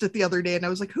past it the other day and I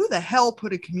was like, who the hell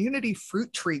put a community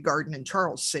fruit tree garden in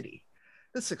Charles City?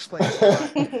 This explains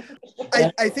it.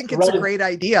 I think it's a great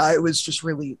idea. I was just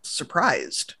really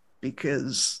surprised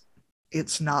because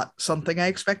it's not something I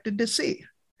expected to see.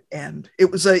 And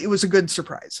it was a good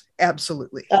surprise.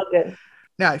 Absolutely. Oh, good.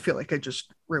 Now I feel like I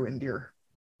just ruined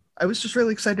I was just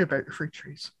really excited about your fruit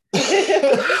trees.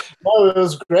 No, it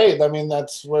was great. I mean,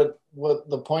 that's what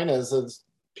the point is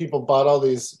people bought all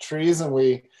these trees and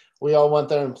we all went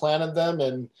there and planted them,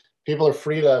 and people are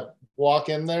free to walk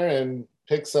in there and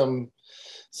pick some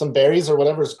berries or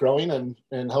whatever's growing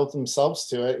and help themselves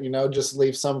to it, just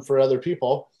leave some for other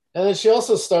people. And then she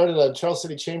also started a Charles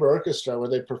City Chamber Orchestra where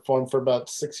they performed for about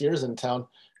 6 years in town.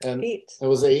 And 8. It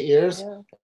was 8 years. Yeah.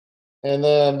 And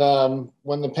then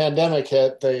when the pandemic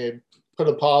hit, they put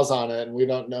a pause on it, and we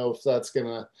don't know if that's going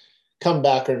to come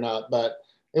back or not. But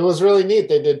it was really neat.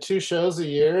 They did 2 shows a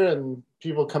year, and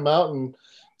people come out and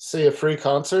see a free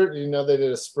concert. They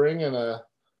did a spring and a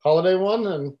holiday one,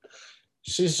 and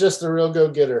she's just a real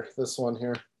go-getter, this one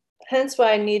here. Hence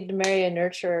why I need to marry a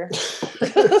nurturer.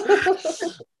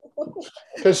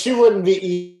 Because she wouldn't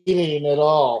be eating at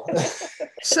all.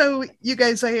 So you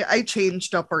guys, I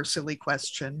changed up our silly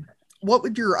question. What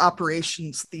would your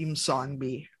operations theme song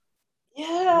be?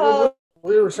 Yeah.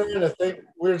 We were trying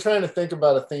to think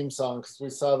about a theme song because we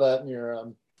saw that in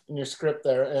your script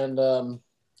there. And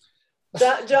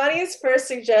Johnny's first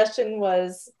suggestion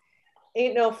was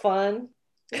Ain't No Fun.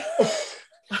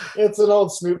 It's an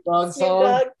old Snoop Dogg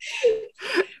song.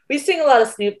 We sing a lot of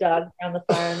Snoop Dogg around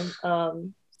the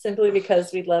farm, simply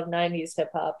because we love 90s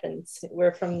hip hop, and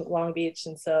we're from Long Beach,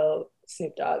 and so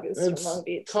Snoop Dogg is from Long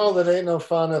Beach. Called It Ain't No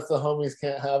Fun If the Homies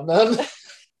Can't Have None.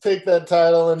 Take that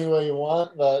title any way you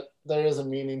want, but there is a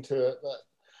meaning to it. But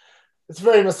it's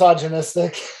very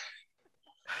misogynistic.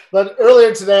 But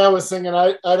earlier today I was singing,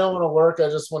 I don't want to work, I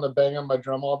just want to bang on my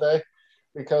drum all day,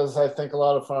 because I think a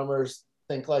lot of farmers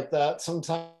think like that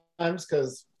sometimes,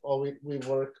 because we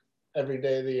work every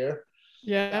day of the year.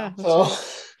 Yeah. So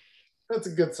that's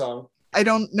a good song. I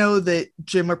don't know that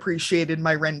Jim appreciated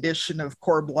my rendition of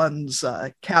Corb Lund's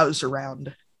Cows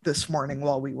Around this morning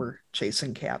while we were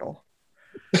chasing cattle.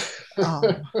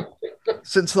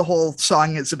 Since the whole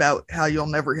song is about how you'll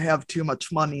never have too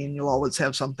much money and you'll always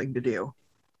have something to do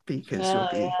because you'll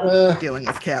be dealing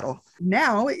with cattle.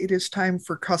 Now it is time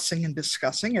for cussing and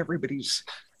discussing, everybody's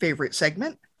favorite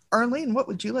segment. Arlene, what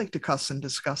would you like to cuss and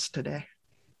discuss today?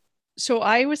 So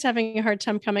I was having a hard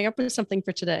time coming up with something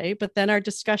for today, but then our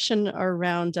discussion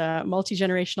around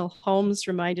multi-generational homes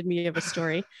reminded me of a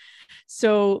story.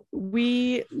 So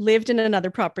we lived in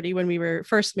another property when we were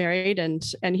first married and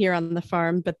here on the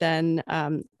farm. But then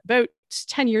about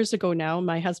 10 years ago now,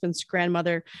 my husband's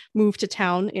grandmother moved to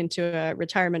town into a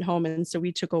retirement home. And so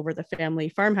we took over the family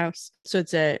farmhouse. So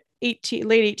it's a late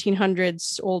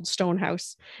 1800s old stone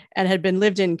house and had been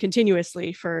lived in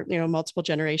continuously for, multiple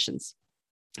generations.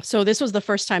 So this was the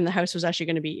first time the house was actually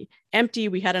going to be empty.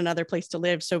 We had another place to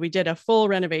live. So we did a full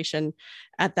renovation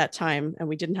at that time and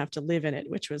we didn't have to live in it,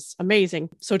 which was amazing.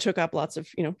 So took up lots of,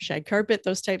 shag carpet,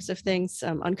 those types of things,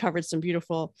 uncovered some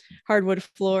beautiful hardwood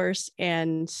floors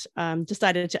and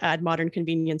decided to add modern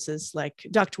conveniences like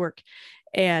ductwork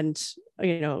and,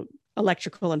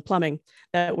 electrical and plumbing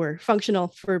that were functional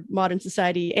for modern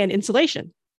society and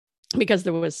insulation, because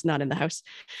there was none in the house.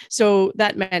 So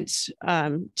that meant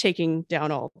taking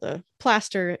down all the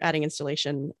plaster, adding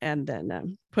insulation, and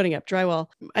then putting up drywall.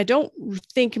 I don't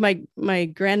think my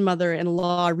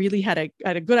grandmother-in-law really had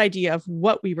a good idea of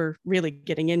what we were really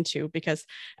getting into, because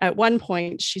at one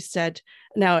point she said,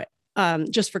 now,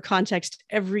 just for context,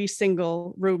 every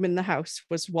single room in the house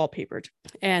was wallpapered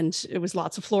and it was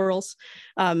lots of florals,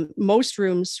 most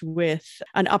rooms with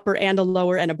an upper and a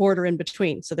lower and a border in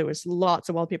between. So there was lots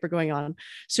of wallpaper going on.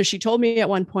 So she told me at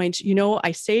one point,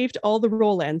 I saved all the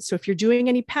roll ends. So if you're doing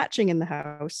any patching in the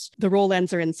house, the roll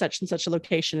ends are in such and such a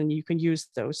location and you can use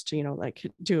those to,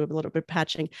 do a little bit of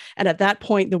patching. And at that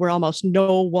point, there were almost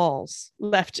no walls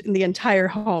left in the entire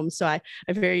home. So I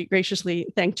very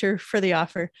graciously thanked her for the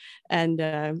offer.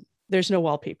 And there's no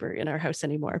wallpaper in our house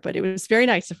anymore, but it was very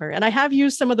nice of her. And I have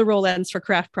used some of the roll ends for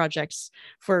craft projects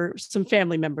for some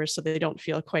family members so they don't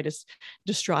feel quite as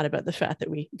distraught about the fact that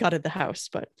we gutted the house.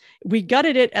 But we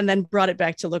gutted it and then brought it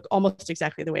back to look almost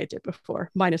exactly the way it did before,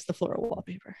 minus the floral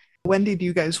wallpaper. Wendy, do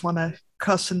you guys want to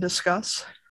cuss and discuss?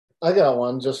 I got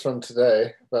one just from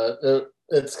today, but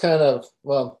it's kind of,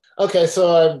 okay,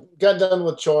 so I got done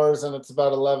with chores and it's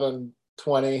about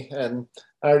 11:20 and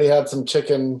I already had some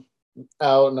chicken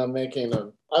out and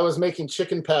I was making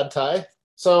chicken pad thai.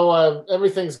 So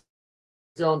everything's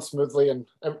going smoothly and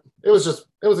it was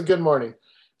a good morning.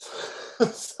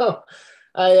 So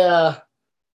I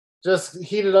just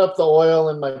heated up the oil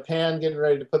in my pan, getting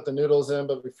ready to put the noodles in.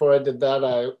 But before I did that,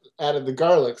 I added the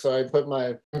garlic. So I put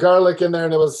my garlic in there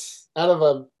and it was out of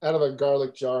a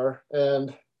garlic jar.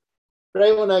 And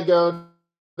right when I go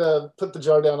to put the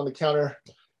jar down on the counter,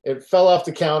 it fell off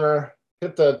the counter,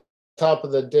 hit the top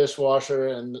of the dishwasher,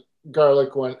 and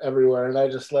garlic went everywhere. And I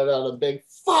just let out a big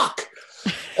fuck.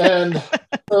 And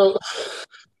so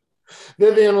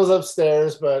Vivian was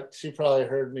upstairs, but she probably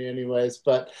heard me anyways.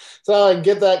 But so I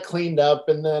get that cleaned up,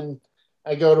 and then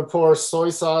I go to pour soy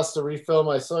sauce to refill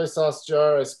my soy sauce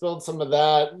jar. I spilled some of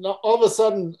that. And all of a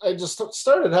sudden, I just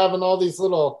started having all these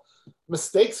little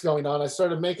mistakes going on. I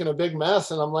started making a big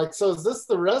mess, and I'm like, so is this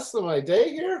the rest of my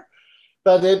day here?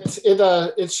 But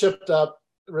it shipped up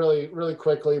really, really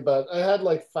quickly. But I had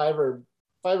like five or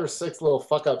six little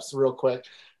fuck ups real quick.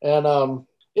 And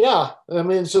yeah, I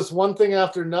mean, it's just one thing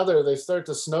after another. They start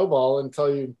to snowball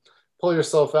until you pull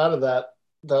yourself out of that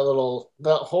hole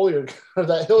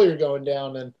that hill you're going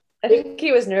down. And I think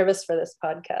he was nervous for this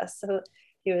podcast, so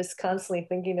he was constantly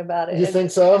thinking about it. You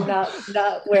think so?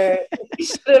 Not where he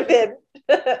should have been.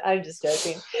 I'm just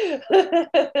joking.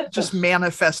 Just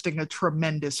manifesting a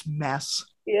tremendous mess.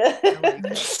 Yeah.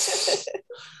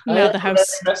 Now the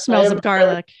house smells of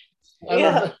garlic. I'm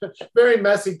a very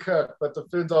messy cook, but the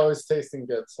food's always tasting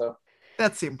good. So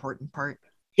that's the important part.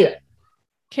 Yeah.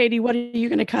 Katie, what are you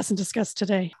going to cuss and discuss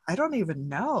today? I don't even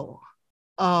know.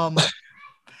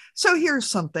 So here's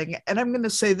something, and I'm going to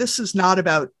say this is not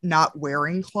about not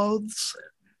wearing clothes.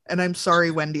 And I'm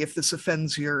sorry, Wendy, if this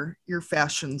offends your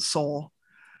fashion soul.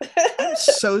 I'm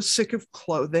so sick of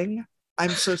clothing.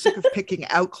 I'm so sick of picking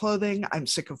out clothing. I'm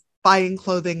sick of buying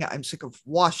clothing. I'm sick of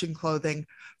washing clothing,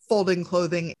 folding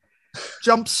clothing,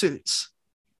 jumpsuits.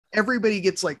 Everybody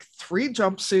gets like 3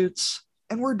 jumpsuits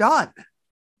and we're done.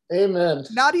 Amen.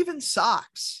 Not even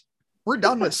socks. We're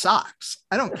done with socks.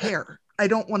 I don't care. I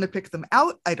don't want to pick them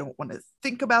out. I don't want to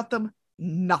think about them.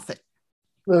 Nothing.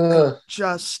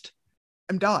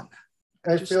 I'm done.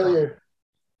 I feel you.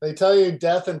 They tell you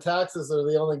death and taxes are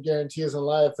the only guarantees in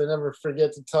life. They never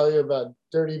forget to tell you about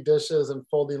dirty dishes and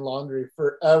folding laundry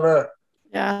forever.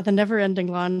 Yeah, the never-ending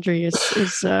laundry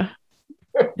is it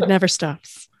never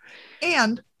stops.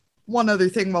 And one other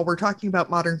thing, while we're talking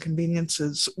about modern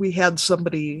conveniences, we had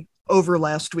somebody over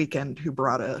last weekend who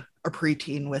brought a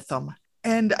preteen with them.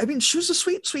 And I mean, she was a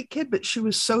sweet, sweet kid, but she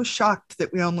was so shocked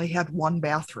that we only had 1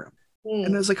 bathroom.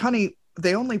 And I was like, honey,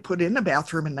 they only put in a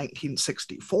bathroom in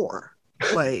 1964.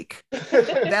 Like,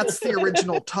 that's the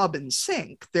original tub and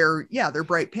sink. They're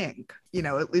bright pink. You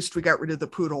know, at least we got rid of the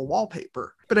poodle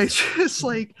wallpaper. But I just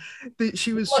like that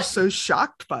she was just so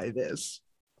shocked by this.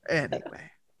 Anyway.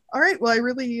 All right. Well, I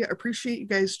really appreciate you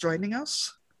guys joining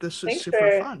us. This was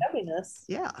super fun. Having us.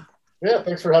 Yeah. Yeah.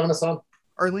 Thanks for having us on.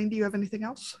 Arlene, do you have anything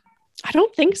else? I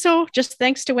don't think so. Just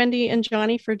thanks to Wendy and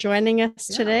Johnny for joining us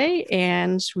today.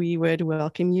 And we would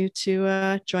welcome you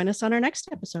to join us on our next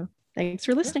episode. Thanks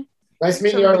for listening. Nice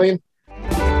meeting you, Arlene.